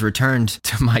money was returned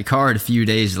to my card a few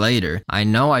days later. I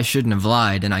know I shouldn't have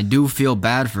lied, and I do feel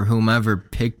bad for whomever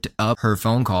picked up her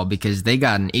phone call because they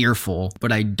got an earful,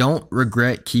 but I don't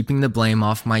regret keeping the blame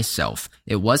off myself.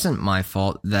 It wasn't my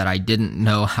fault that I didn't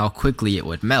know how quickly it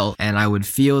would melt, and I would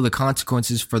feel the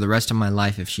consequences for the rest of my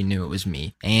life if she knew it was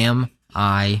me. Am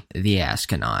I the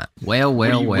astronaut? Well.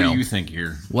 What do you think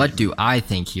here? What do I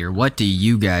think here? What do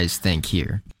you guys think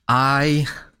here?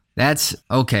 That's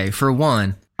okay. For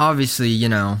one, obviously, you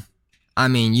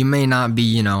may not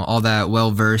be, all that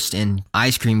well versed in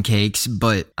ice cream cakes,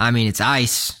 but it's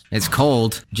ice. It's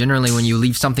cold. Generally, when you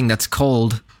leave something that's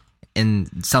cold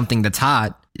in something that's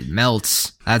hot, it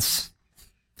melts. That's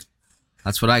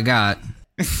what I got.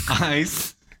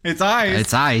 Ice. It's ice.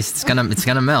 It's ice. It's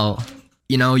gonna melt.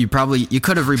 You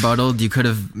could have rebutted. You could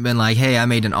have been like, "Hey, I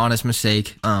made an honest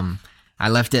mistake. I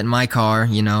left it in my car."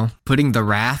 Putting the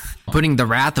wrath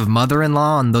of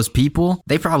mother-in-law on those people.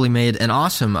 They probably made an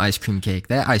awesome ice cream cake.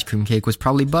 That ice cream cake was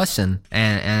probably bussin',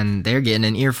 and they're getting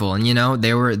an earful. And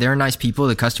they're nice people.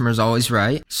 The customer's always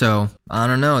right. So I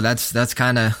don't know. That's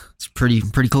kind of. It's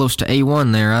pretty close to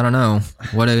A1 there. I don't know.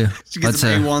 Let's get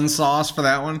some A1 sauce for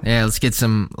that one. Yeah, let's get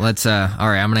some. All right,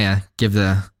 I'm gonna give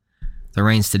the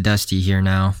reins to Dusty here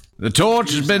now. The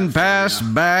torch has been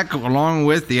passed back along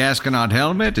with the astronaut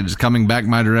helmet. It is coming back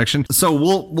my direction. So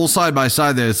we'll side by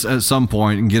side this at some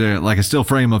point and get a still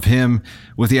frame of him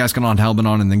with the astronaut helmet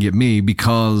on, and then get me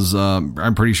because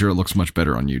I'm pretty sure it looks much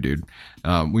better on you, dude.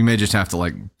 We may just have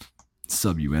to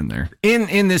sub you in there.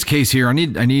 In this case here, I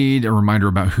need a reminder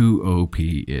about who OP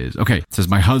is. Okay, it says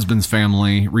my husband's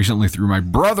family recently threw my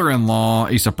brother-in-law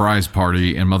a surprise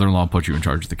party and mother-in-law put you in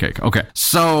charge of the cake. Okay,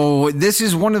 so this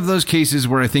is one of those cases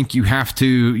where I think you have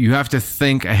to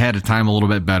think ahead of time a little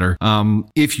bit better.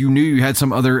 If you knew you had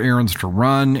some other errands to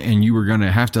run and you were going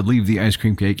to have to leave the ice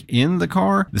cream cake in the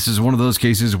car, this is one of those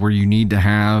cases where you need to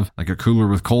have a cooler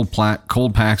with cold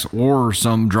packs or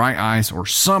some dry ice or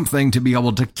something to be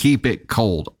able to keep it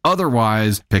cold.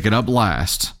 Otherwise, pick it up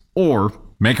last. Or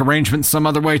make arrangements some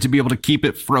other way to be able to keep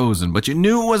it frozen. But you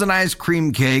knew it was an ice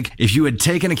cream cake. If you had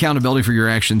taken accountability for your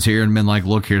actions here and been like,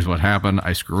 look, here's what happened.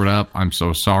 I screwed up. I'm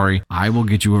so sorry. I will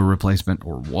get you a replacement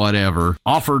or whatever.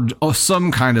 Offered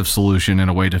some kind of solution and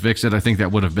a way to fix it. I think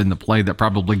that would have been the play that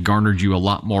probably garnered you a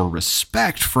lot more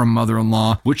respect from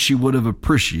mother-in-law, which she would have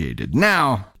appreciated.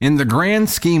 Now, in the grand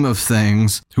scheme of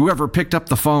things, whoever picked up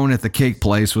the phone at the cake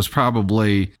place was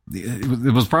probably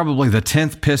the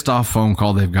 10th pissed off phone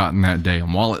call they've gotten that day.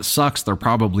 And while it sucks, they're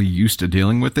probably used to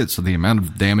dealing with it, so the amount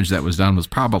of damage that was done was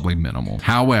probably minimal.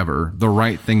 However, the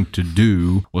right thing to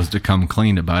do was to come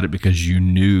clean about it because you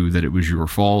knew that it was your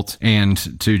fault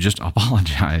and to just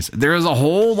apologize. There is a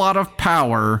whole lot of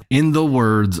power in the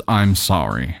words, "I'm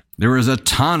sorry." There is a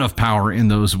ton of power in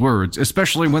those words,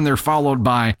 especially when they're followed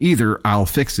by either "I'll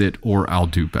fix it" or "I'll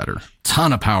do better."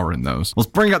 Ton of power in those. Let's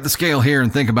bring up the scale here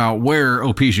and think about where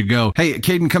OP should go. Hey,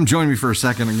 Caden, come join me for a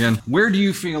second again. Where do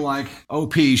you feel like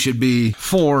OP should be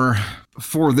for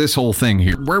for this whole thing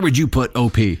here, where would you put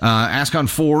OP? Ascon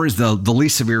 4 is the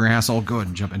least severe asshole. Go ahead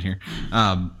and jump in here.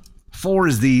 4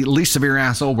 is the least severe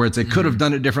asshole, where it's it could have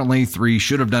done it differently. 3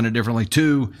 should have done it differently.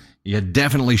 2, you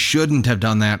definitely shouldn't have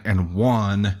done that. And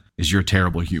 1 is you're a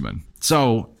terrible human.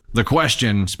 So the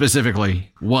question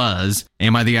specifically was,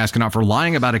 am I the astronaut for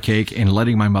lying about a cake and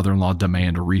letting my mother-in-law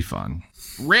demand a refund?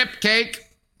 Rip cake.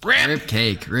 Rip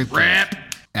cake.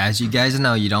 As you guys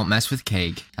know, you don't mess with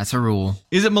cake. That's a rule.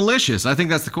 Is it malicious? I think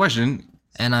that's the question.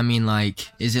 And I mean, like,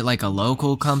 is it like a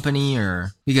local company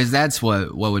or... Because that's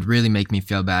what would really make me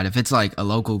feel bad. If it's like a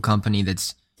local company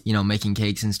that's, you know, making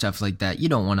cakes and stuff like that, you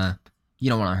don't want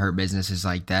to hurt businesses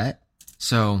like that.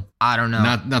 So, I don't know.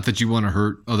 Not that you want to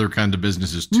hurt other kind of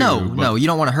businesses too. No, you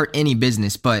don't want to hurt any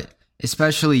business, but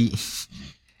especially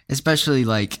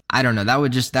like, I don't know,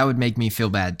 that would make me feel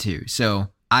bad too. So,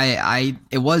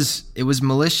 it was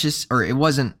malicious, or it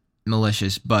wasn't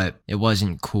malicious, but it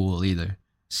wasn't cool either.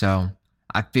 So,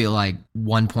 I feel like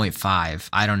 1.5.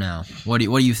 I don't know. What do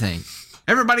you think?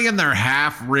 Everybody in their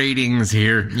half ratings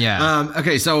here. Yeah.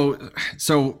 Okay. So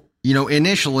you know,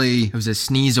 initially it was a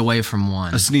sneeze away from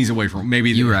 1. A sneeze away from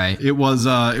maybe. You're right. It was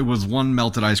 1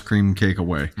 melted ice cream cake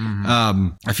away.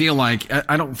 Mm-hmm.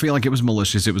 I don't feel like it was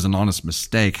malicious. It was an honest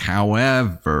mistake.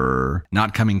 However,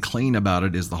 not coming clean about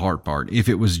it is the hard part. If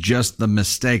it was just the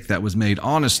mistake that was made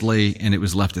honestly and it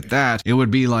was left at that, it would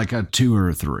be like a 2 or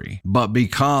a 3. But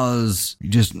because you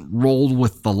just rolled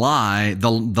with the lie,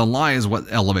 the lie is what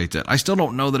elevates it. I still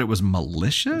don't know that it was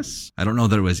malicious. I don't know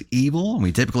that it was evil. And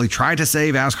we typically try to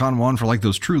save Ascon 1 for like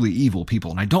those truly evil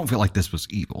people, and I don't feel like this was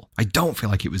evil. I don't feel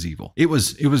like it was evil. It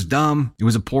was dumb. It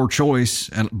was a poor choice,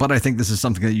 but I think this is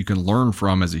something that you can learn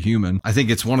from as a human. I think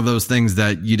it's one of those things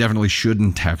that you definitely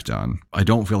shouldn't have done. I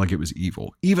don't feel like it was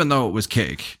evil, even though it was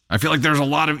cake. I feel like there's a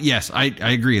lot of, yes, I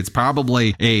agree. It's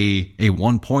probably a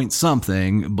 1 point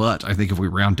something, but I think if we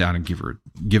round down and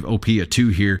give OP a 2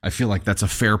 here, I feel like that's a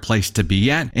fair place to be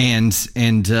at. And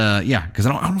yeah, because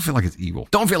I don't feel like it's evil.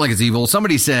 Don't feel like it's evil.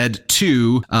 Somebody said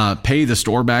 2, pay the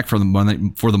store back for the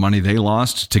money they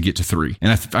lost to get to 3.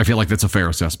 And I feel like that's a fair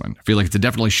assessment. I feel like it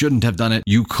definitely shouldn't have done it.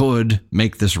 You could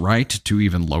make this right to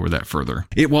even lower that further.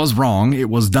 It was wrong. It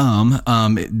was dumb.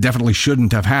 It definitely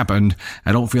shouldn't have happened.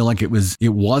 I don't feel like it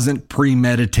wasn't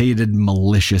premeditated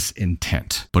malicious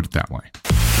intent. Put it that way.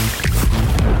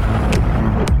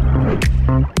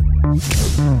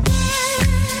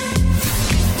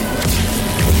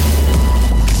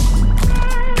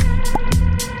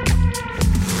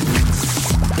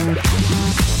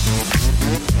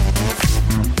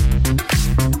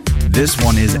 This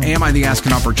one is, am I the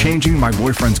astronaut for changing my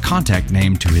boyfriend's contact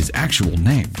name to his actual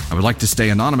name? I would like to stay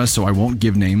anonymous, so I won't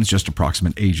give names, just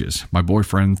approximate ages. My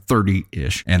boyfriend,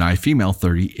 30-ish, and I, female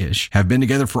 30-ish, have been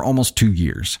together for almost 2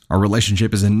 years. Our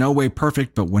relationship is in no way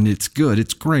perfect, but when it's good,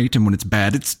 it's great, and when it's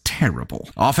bad, it's terrible.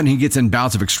 Often he gets in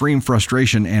bouts of extreme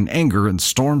frustration and anger and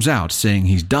storms out, saying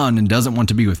he's done and doesn't want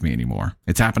to be with me anymore.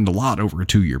 It's happened a lot over a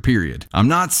 2-year period. I'm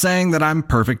not saying that I'm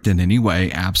perfect in any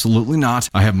way, absolutely not.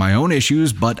 I have my own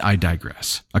issues, but I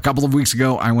digress. A couple of weeks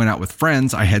ago, I went out with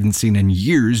friends I hadn't seen in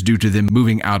years due to them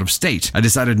moving out of state. I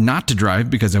decided not to drive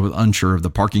because I was unsure of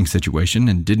the parking situation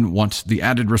and didn't want the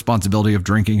added responsibility of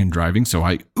drinking and driving, so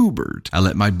I Ubered. I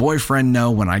let my boyfriend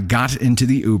know when I got into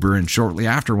the Uber and shortly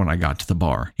after when I got to the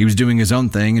bar. He was doing his own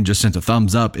thing and just sent a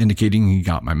thumbs up indicating he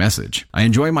got my message. I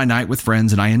enjoy my night with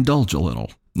friends and I indulge a little.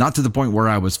 Not to the point where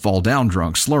I was fall down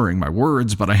drunk slurring my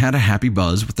words, but I had a happy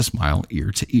buzz with a smile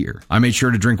ear to ear. I made sure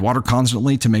to drink water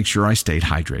constantly to make sure I stayed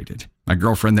hydrated. My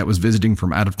girlfriend that was visiting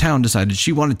from out of town decided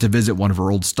she wanted to visit one of her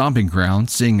old stomping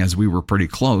grounds, seeing as we were pretty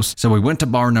close, so we went to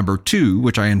bar number 2,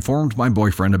 which I informed my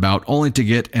boyfriend about only to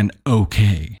get an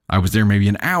okay. I was there maybe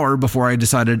an hour before I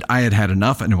decided I had had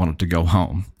enough and wanted to go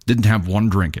home. Didn't have one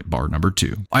drink at bar number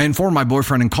 2. I inform my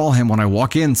boyfriend and call him when I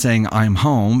walk in saying I'm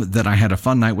home, that I had a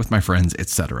fun night with my friends,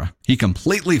 etc. He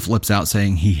completely flips out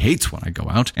saying he hates when I go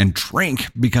out and drink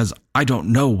because I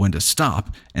don't know when to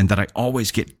stop and that I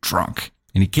always get drunk.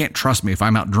 And he can't trust me if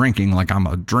I'm out drinking like I'm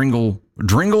a dringle?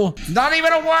 Not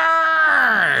even a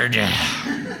word!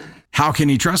 How can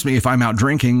he trust me if I'm out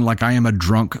drinking like I am a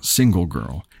drunk single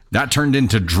girl? That turned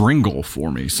into dringle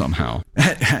for me somehow.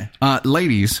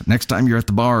 Ladies, next time you're at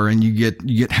the bar and you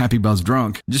get happy buzz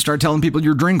drunk, just start telling people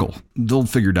you're dringle. They'll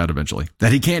figure it out eventually.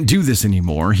 That he can't do this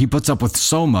anymore. He puts up with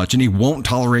so much and he won't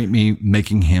tolerate me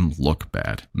making him look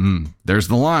bad. There's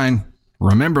the line.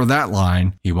 Remember that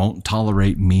line. He won't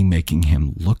tolerate me making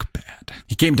him look bad. bad.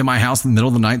 He came to my house in the middle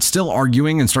of the night, still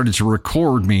arguing, and started to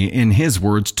record me, in his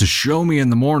words, to show me in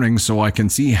the morning so I can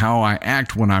see how I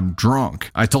act when I'm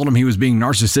drunk. I told him he was being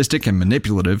narcissistic and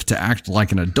manipulative to act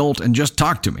like an adult and just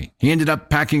talk to me. He ended up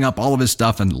packing up all of his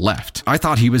stuff and left. I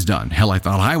thought he was done. Hell, I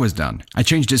thought I was done. I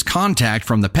changed his contact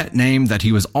from the pet name that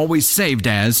he was always saved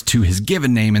as to his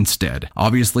given name instead.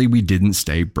 Obviously, we didn't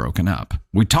stay broken up.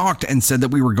 We talked and said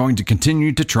that we were going to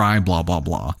continue to try blah blah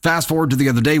blah. Fast forward to the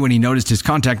other day when he noticed his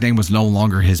contact name was no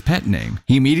longer his pet name.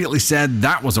 He immediately said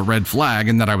that was a red flag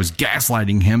and that I was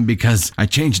gaslighting him because I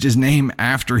changed his name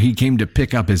after he came to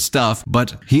pick up his stuff,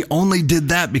 but he only did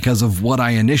that because of what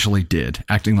I initially did,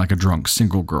 acting like a drunk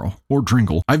single girl or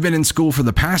dringle. I've been in school for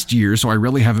the past year, so I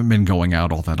really haven't been going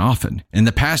out all that often. In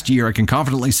the past year, I can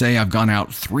confidently say I've gone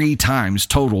out 3 times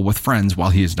total with friends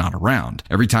while he is not around.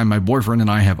 Every time my boyfriend and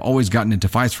I have always gotten into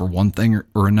fights for one thing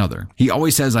or another. He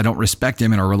always says I don't respect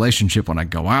him in our relationship when I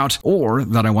go out, or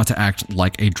that I want to act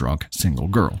like a drunk single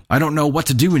girl. I don't know what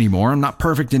to do anymore. I'm not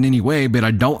perfect in any way, but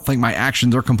I don't think my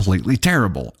actions are completely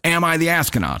terrible. Am I the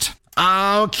astronaut?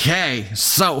 Okay,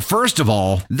 so first of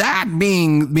all, that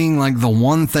being like the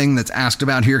one thing that's asked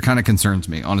about here kind of concerns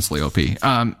me, honestly, OP.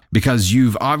 Because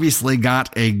you've obviously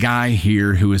got a guy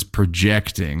here who is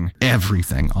projecting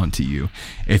everything onto you.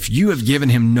 If you have given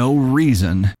him no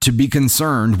reason to be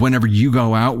concerned whenever you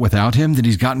go out without him, then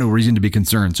he's got no reason to be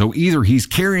concerned. So either he's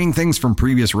carrying things from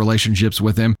previous relationships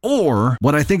with him, or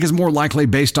what I think is more likely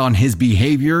based on his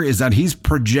behavior is that he's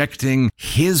projecting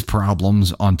his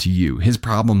problems onto you. His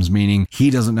problems meaning he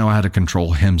doesn't know how to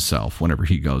control himself whenever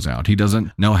he goes out. He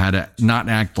doesn't know how to not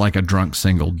act like a drunk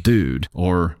single dude,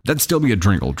 or that'd still be a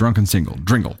dringle, drunken single,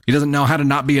 dringle. He doesn't know how to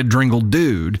not be a dringle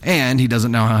dude, and he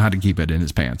doesn't know how to keep it in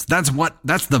his pants. That's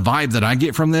the vibe that I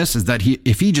get from this, is that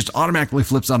if he just automatically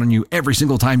flips out on you every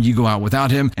single time you go out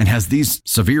without him and has these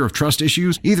severe of trust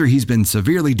issues, either he's been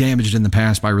severely damaged in the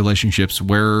past by relationships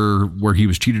where he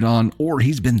was cheated on, or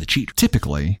he's been the cheater.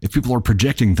 Typically, if people are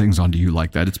projecting things onto you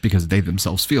like that, it's because they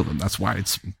themselves feel them. That's why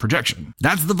it's projection.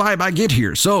 That's the vibe I get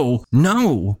here. So,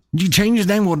 no, you change his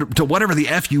name to whatever the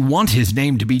F you want his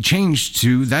name to be changed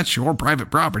to. That's your private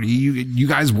property. You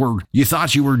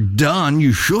thought you were done.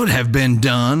 You should have been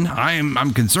done.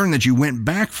 I'm concerned that you went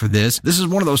back for this. This is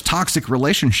one of those toxic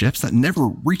relationships that never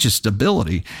reaches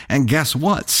stability. And guess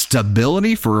what?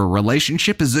 Stability for a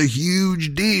relationship is a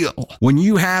huge deal. When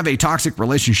you have a toxic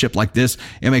relationship like this,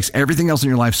 it makes everything else in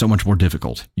your life so much more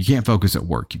difficult. You can't focus at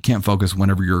work. You can't focus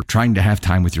whenever you're trying to have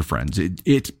time with your friends.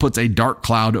 It puts a dark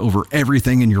cloud over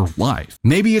everything in your life.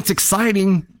 Maybe it's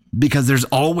exciting because there's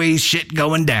always shit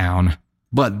going down,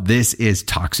 but this is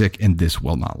toxic and this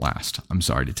will not last. I'm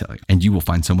sorry to tell you. And you will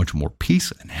find so much more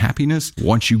peace and happiness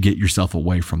once you get yourself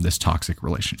away from this toxic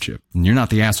relationship. And you're not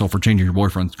the asshole for changing your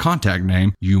boyfriend's contact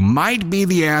name. You might be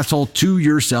the asshole to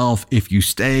yourself if you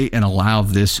stay and allow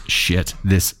this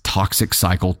toxic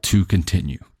cycle to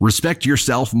continue. Respect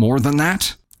yourself more than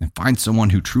that, and find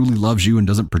someone who truly loves you and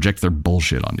doesn't project their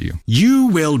bullshit onto you. You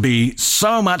will be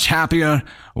so much happier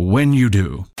when you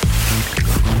do.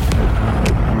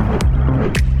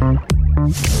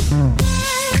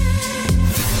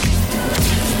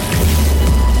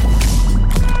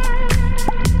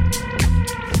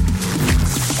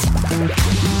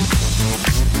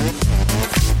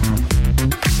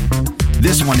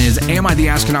 This one is, am I the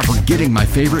astronaut for getting my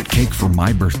favorite cake for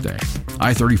my birthday?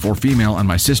 I, 34 female, and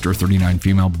my sister, 39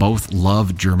 female, both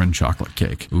love German chocolate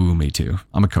cake. Ooh, me too.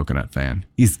 I'm a coconut fan.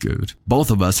 He's good.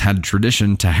 Both of us had a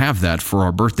tradition to have that for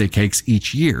our birthday cakes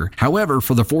each year. However,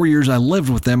 for the 4 years I lived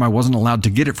with them, I wasn't allowed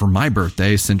to get it for my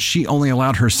birthday since she only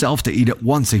allowed herself to eat it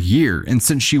once a year. And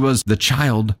since she was the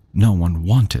child no one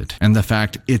wanted, and the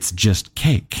fact it's just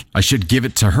cake, I should give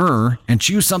it to her and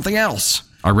choose something else.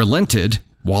 I relented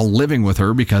while living with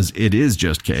her because it is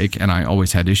just cake and I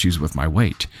always had issues with my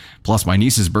weight. Plus, my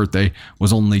niece's birthday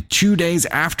was only 2 days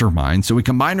after mine, so we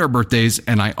combined our birthdays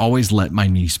and I always let my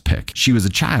niece pick. She was a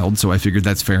child, so I figured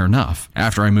that's fair enough.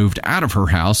 After I moved out of her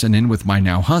house and in with my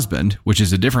now husband, which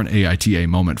is a different AITA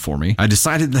moment for me, I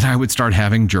decided that I would start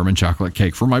having German chocolate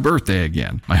cake for my birthday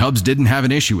again. My hubs didn't have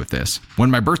an issue with this. When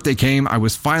my birthday came, I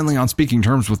was finally on speaking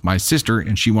terms with my sister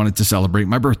and she wanted to celebrate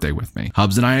my birthday with me.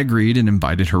 Hubs and I agreed and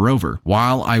invited her over.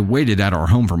 While I waited at our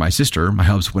home for my sister, my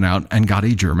hubs went out and got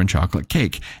a German chocolate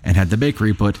cake and had the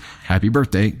bakery put "Happy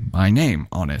Birthday," my name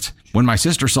on it. When my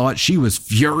sister saw it, she was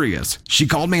furious. She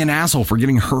called me an asshole for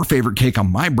getting her favorite cake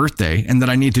on my birthday and that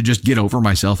I need to just get over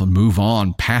myself and move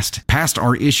on past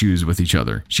our issues with each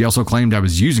other. She also claimed I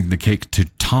was using the cake to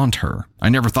taunt her. I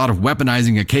never thought of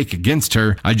weaponizing a cake against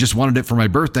her. I just wanted it for my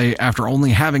birthday after only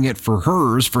having it for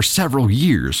hers for several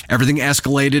years. Everything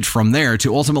escalated from there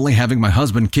to ultimately having my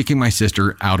husband kicking my sister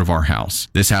sister out of our house.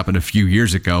 This happened a few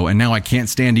years ago, and now I can't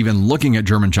stand even looking at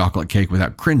German chocolate cake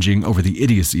without cringing over the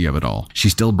idiocy of it all. She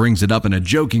still brings it up in a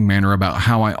joking manner about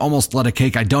how I almost let a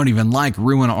cake I don't even like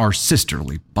ruin our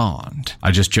sisterly bond.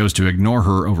 I just chose to ignore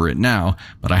her over it now,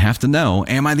 but I have to know,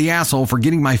 am I the asshole for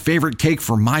getting my favorite cake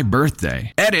for my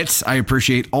birthday? Edits, I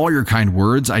appreciate all your kind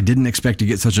words. I didn't expect to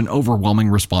get such an overwhelming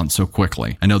response so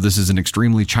quickly. I know this is an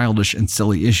extremely childish and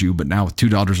silly issue, but now with 2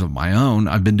 daughters of my own,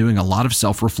 I've been doing a lot of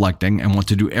self-reflecting and want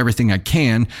to do everything I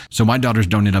can so my daughters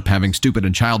don't end up having stupid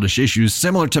and childish issues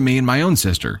similar to me and my own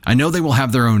sister. I know they will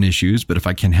have their own issues, but if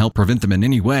I can help prevent them in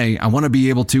any way, I want to be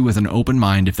able to with an open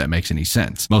mind, if that makes any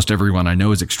sense. Most everyone I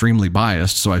know is extremely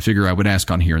biased, so I figure I would ask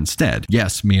on here instead.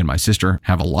 Yes, me and my sister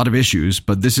have a lot of issues,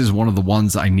 but this is one of the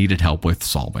ones I needed help with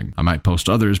solving. I might post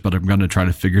others, but I'm going to try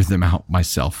to figure them out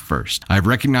myself first. I've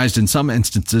recognized in some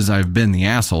instances I've been the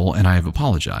asshole, and I have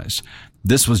apologized.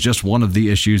 This was just one of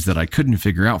the issues that I couldn't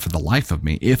figure out for the life of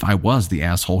me if I was the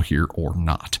asshole here or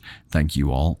not. Thank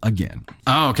you all again.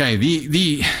 Okay,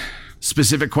 the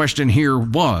specific question here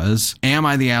was, am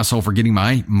I the asshole for getting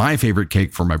my favorite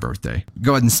cake for my birthday?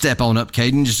 Go ahead and step on up,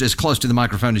 Caden, just as close to the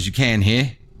microphone as you can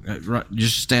here.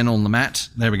 Just stand on the mat.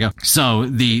 There we go. So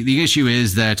the issue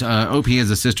is that OP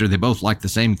has a sister. They both like the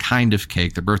same kind of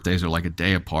cake. Their birthdays are like a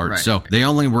day apart. Right. So they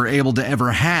only were able to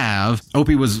ever have, OP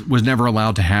was never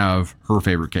allowed to have her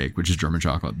favorite cake, which is German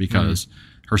chocolate, because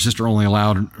her sister only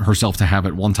allowed herself to have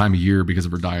it one time a year because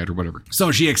of her diet or whatever.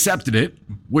 So she accepted it,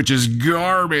 which is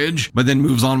garbage, but then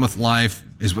moves on with life,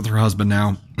 is with her husband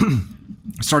now.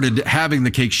 Started having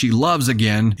the cake she loves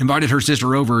again, invited her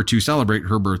sister over to celebrate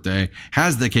her birthday,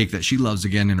 has the cake that she loves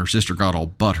again, and her sister got all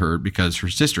butthurt because her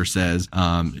sister says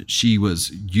she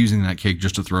was using that cake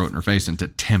just to throw it in her face and to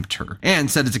tempt her, and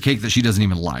said it's a cake that she doesn't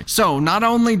even like. So not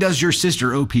only does your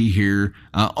sister OP here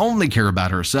only care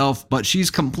about herself, but she's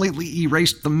completely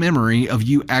erased the memory of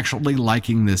you actually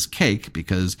liking this cake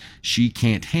because she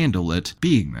can't handle it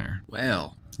being there.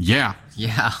 Well. Yeah.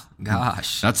 Yeah.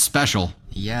 Gosh. That's special.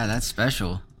 Yeah, that's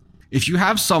special. If you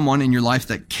have someone in your life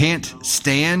that can't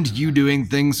stand you doing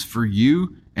things for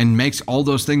you and makes all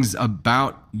those things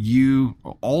about you,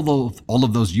 all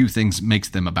of those you things makes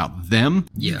them about them,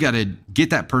 you got to get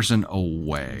that person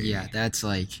away. Yeah, that's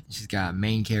like, she's got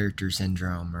main character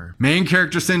syndrome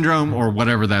or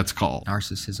whatever that's called.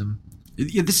 Narcissism.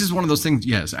 This is one of those things,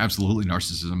 yes, absolutely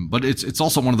narcissism, but it's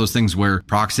also one of those things where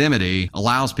proximity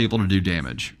allows people to do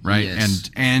damage, right?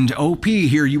 Yes. And OP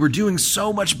here, you were doing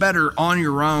so much better on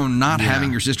your own, not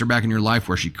having your sister back in your life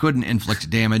where she couldn't inflict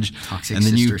damage. Toxic and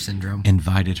then sister you syndrome.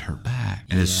 Invited her back.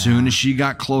 And as soon as she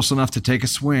got close enough to take a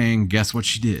swing, guess what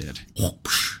she did?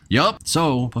 Yup.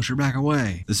 So push her back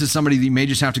away. This is somebody that you may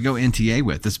just have to go NTA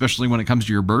with, especially when it comes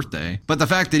to your birthday. But the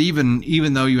fact that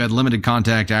even though you had limited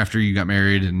contact after you got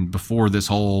married and before this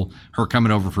whole her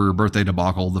coming over for her birthday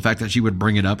debacle, the fact that she would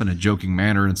bring it up in a joking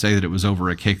manner and say that it was over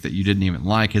a cake that you didn't even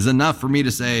like is enough for me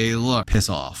to say, look, piss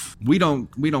off. We don't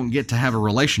get to have a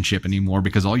relationship anymore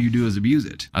because all you do is abuse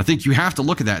it. I think you have to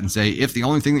look at that and say, if the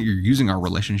only thing that you're using our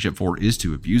relationship for is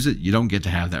to abuse it, you don't get to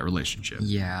have that relationship.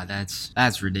 Yeah,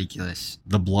 that's ridiculous.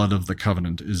 The blood of the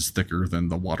covenant is thicker than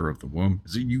the water of the womb.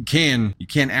 So you can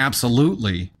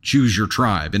absolutely choose your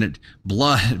tribe, and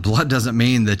blood doesn't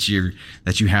mean that you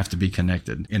have to be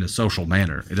connected in a social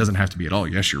manner. It doesn't have to be at all.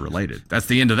 Yes, you're related. That's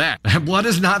the end of that. Blood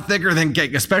is not thicker than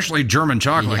cake, especially German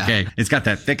chocolate cake. It's got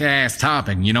that thick ass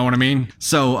topping. You know what I mean?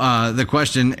 So the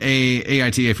question,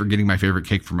 AITA for getting my favorite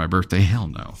cake for my birthday? Hell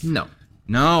no.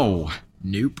 No.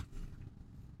 Nope.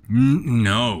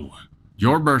 No.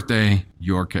 Your birthday,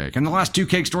 your cake. And the last 2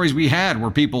 cake stories we had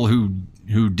were people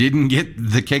who didn't get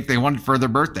the cake they wanted for their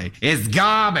birthday. It's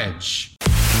garbage.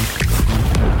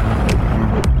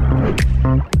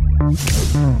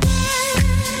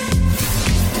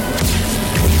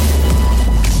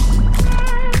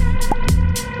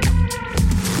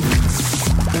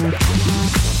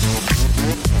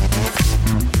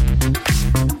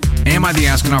 Am I the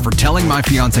astronaut for telling my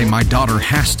fiance my daughter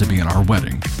has to be in our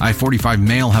wedding? I, 45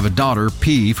 male, have a daughter,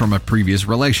 P, from a previous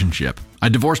relationship. I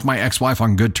divorced my ex-wife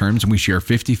on good terms and we share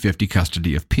 50-50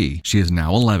 custody of P. She is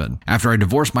now 11. After I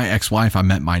divorced my ex-wife, I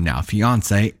met my now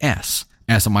fiance, S.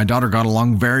 S and my daughter got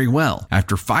along very well.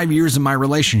 After 5 years in my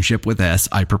relationship with S,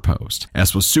 I proposed.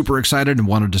 S was super excited and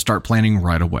wanted to start planning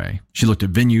right away. She looked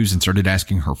at venues and started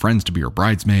asking her friends to be her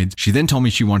bridesmaids. She then told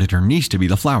me she wanted her niece to be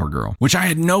the flower girl, which I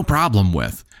had no problem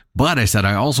with. But I said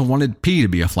I also wanted P to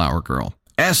be a flower girl.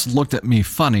 S looked at me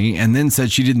funny and then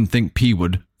said she didn't think P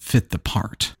would fit the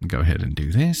part. Go ahead and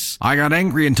do this. I got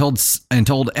angry and told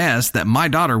S that my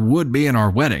daughter would be in our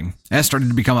wedding. S started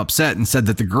to become upset and said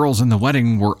that the girls in the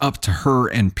wedding were up to her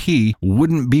and P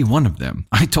wouldn't be one of them.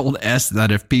 I told S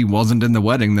that if P wasn't in the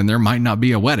wedding, then there might not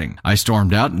be a wedding. I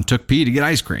stormed out and took P to get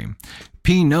ice cream.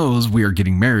 P knows we are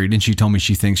getting married, and she told me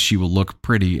she thinks she will look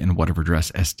pretty in whatever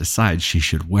dress S decides she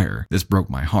should wear. This broke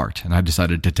my heart, and I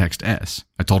decided to text S.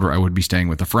 I told her I would be staying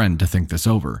with a friend to think this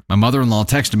over. My mother-in-law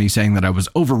texted me saying that I was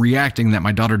overreacting, that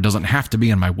my daughter doesn't have to be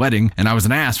in my wedding, and I was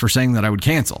an ass for saying that I would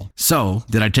cancel. So,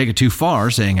 did I take it too far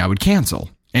saying I would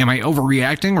cancel? Am I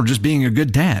overreacting or just being a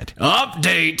good dad?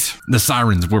 Update! The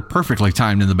sirens were perfectly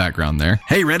timed in the background there.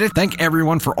 Hey Reddit, thank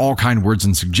everyone for all kind words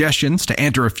and suggestions. To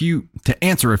answer a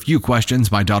few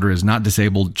questions, my daughter is not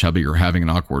disabled, chubby, or having an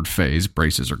awkward phase,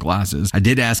 braces or glasses. I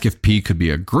did ask if P could be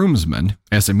a groomsman.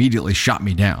 S immediately shot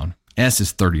me down. S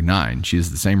is 39. She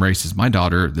is the same race as my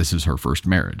daughter. This is her first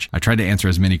marriage. I tried to answer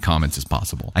as many comments as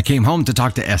possible. I came home to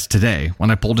talk to S today. When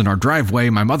I pulled in our driveway,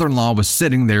 my mother-in-law was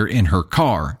sitting there in her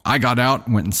car. I got out,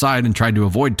 went inside, and tried to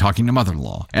avoid talking to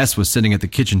mother-in-law. S was sitting at the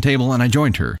kitchen table, and I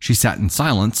joined her. She sat in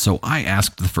silence, so I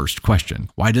asked the first question.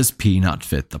 Why does P not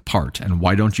fit the part, and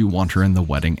why don't you want her in the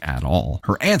wedding at all?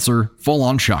 Her answer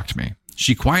full-on shocked me.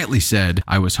 She quietly said,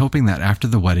 I was hoping that after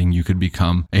the wedding you could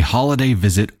become a holiday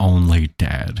visit only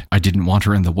dad. I didn't want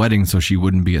her in the wedding so she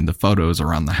wouldn't be in the photos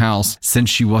around the house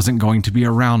since she wasn't going to be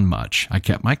around much. I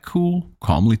kept my cool,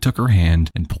 calmly took her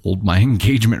hand and pulled my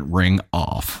engagement ring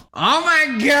off. Oh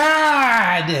my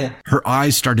God! Her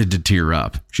eyes started to tear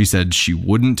up. She said she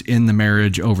wouldn't end the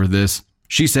marriage over this.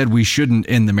 She said we shouldn't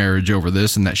end the marriage over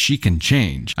this and that she can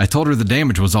change. I told her the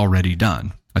damage was already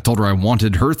done. I told her I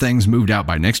wanted her things moved out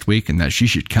by next week and that she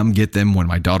should come get them when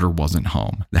my daughter wasn't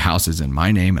home. The house is in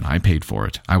my name and I paid for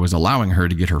it. I was allowing her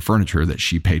to get her furniture that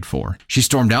she paid for. She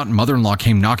stormed out and mother-in-law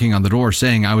came knocking on the door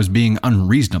saying I was being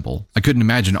unreasonable. I couldn't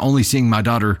imagine only seeing my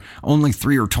daughter only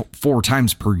 3 or 4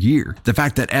 times per year. The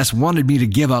fact that S wanted me to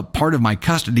give up part of my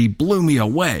custody blew me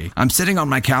away. I'm sitting on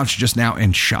my couch just now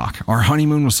in shock. Our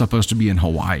honeymoon was supposed to be in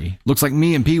Hawaii. Looks like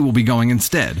me and P will be going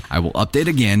instead. I will update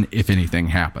again if anything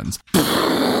happens.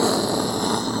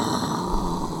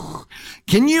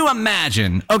 Can you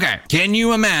imagine? Okay. Can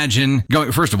you imagine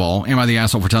going, first of all, am I the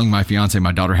asshole for telling my fiance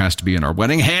my daughter has to be in our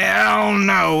wedding? Hell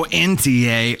no,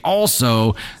 NTA.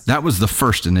 Also, that was the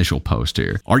first initial post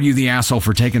here. Are you the asshole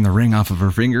for taking the ring off of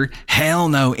her finger? Hell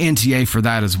no, NTA for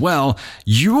that as well.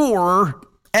 Your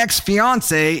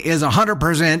ex-fiance is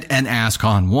 100% an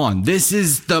AskCon 1. This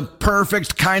is the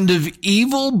perfect kind of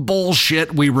evil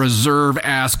bullshit we reserve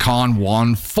AskCon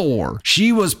 1 for.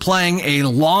 She was playing a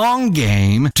long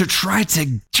game to try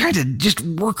to just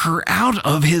work her out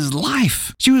of his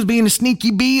life. She was being a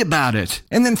sneaky bee about it,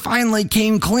 and then finally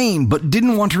came clean, but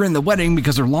didn't want her in the wedding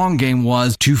because her long game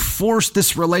was to force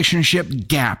this relationship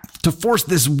gap, to force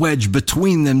this wedge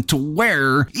between them to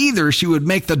where either she would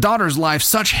make the daughter's life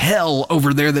such hell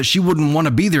over there that she wouldn't want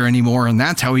to be there anymore, and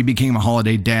that's how he became a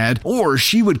holiday dad, or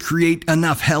she would create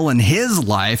enough hell in his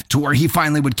life to where he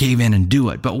finally would cave in and do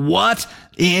it. But what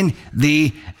in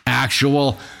the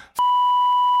actual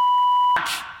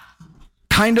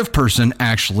kind of person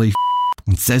actually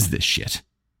says this shit?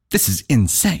 This is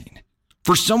insane.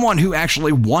 For someone who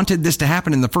actually wanted this to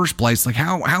happen in the first place, like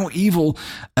how evil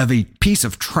of a piece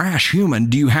of trash human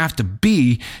do you have to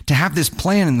be to have this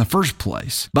plan in the first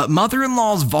place? But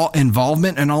mother-in-law's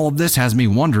involvement in all of this has me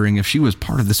wondering if she was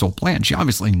part of this whole plan. She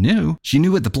obviously knew. She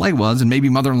knew what the play was, and maybe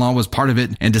mother-in-law was part of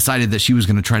it and decided that she was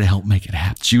going to try to help make it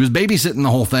happen. She was babysitting the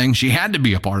whole thing. She had to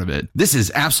be a part of it. This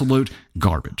is absolute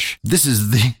garbage. This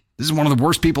is one of the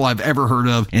worst people I've ever heard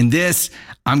of. And this,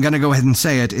 I'm going to go ahead and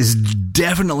say it, is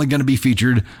definitely going to be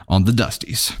featured on the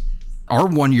Dusties. Our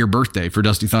 1-year birthday for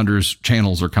Dusty Thunder's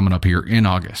channels are coming up here in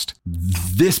August.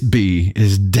 This bee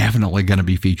is definitely going to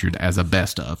be featured as a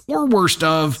best of or worst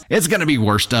of. It's going to be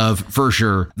worst of for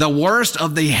sure. The worst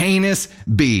of the heinous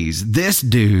bees. This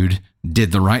dude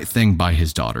did the right thing by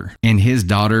his daughter. And his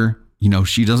daughter, you know,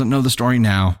 she doesn't know the story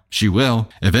now. She will.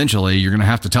 Eventually, you're going to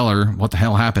have to tell her what the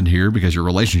hell happened here because your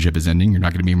relationship is ending. You're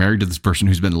not going to be married to this person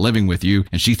who's been living with you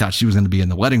and she thought she was going to be in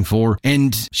the wedding for.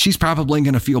 And she's probably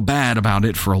going to feel bad about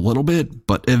it for a little bit,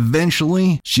 but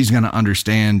eventually she's going to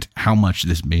understand how much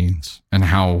this means and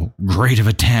how great of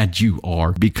a dad you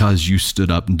are because you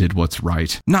stood up and did what's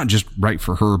right. Not just right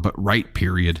for her, but right,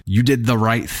 period. You did the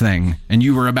right thing and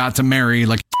you were about to marry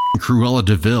like Cruella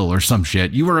de Vil or some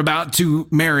shit. You were about to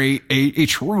marry a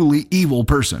truly evil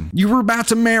person. You were about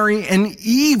to marry an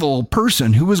evil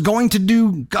person who was going to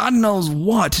do God knows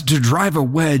what to drive a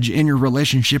wedge in your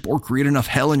relationship or create enough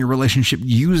hell in your relationship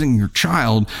using your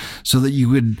child so that you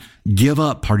would give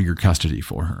up part of your custody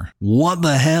for her. What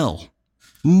the hell?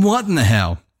 What in the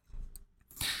hell?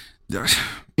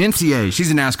 NCA,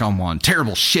 she's an ask on one.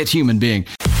 Terrible shit human being.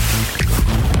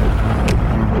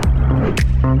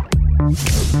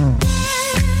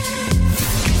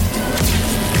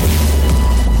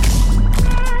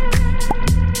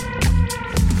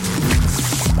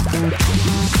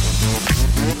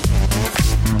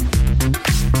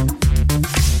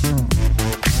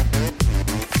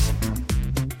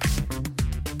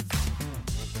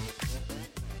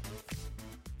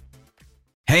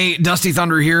 Hey, Dusty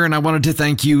Thunder here, and I wanted to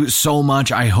thank you so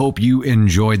much. I hope you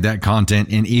enjoyed that content,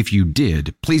 and if you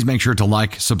did, please make sure to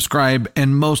like, subscribe,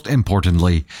 and most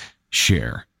importantly,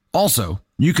 share. Also,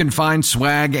 you can find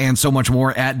swag and so much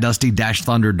more at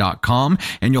dusty-thunder.com,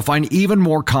 and you'll find even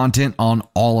more content on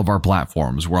all of our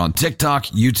platforms. We're on TikTok,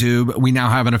 YouTube. We now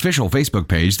have an official Facebook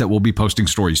page that we'll be posting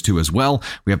stories to as well.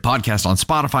 We have podcasts on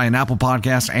Spotify and Apple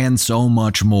Podcasts and so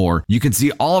much more. You can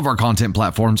see all of our content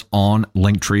platforms on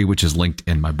Linktree, which is linked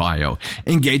in my bio.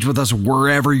 Engage with us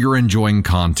wherever you're enjoying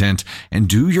content and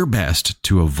do your best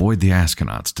to avoid the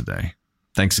Askonauts today.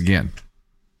 Thanks again.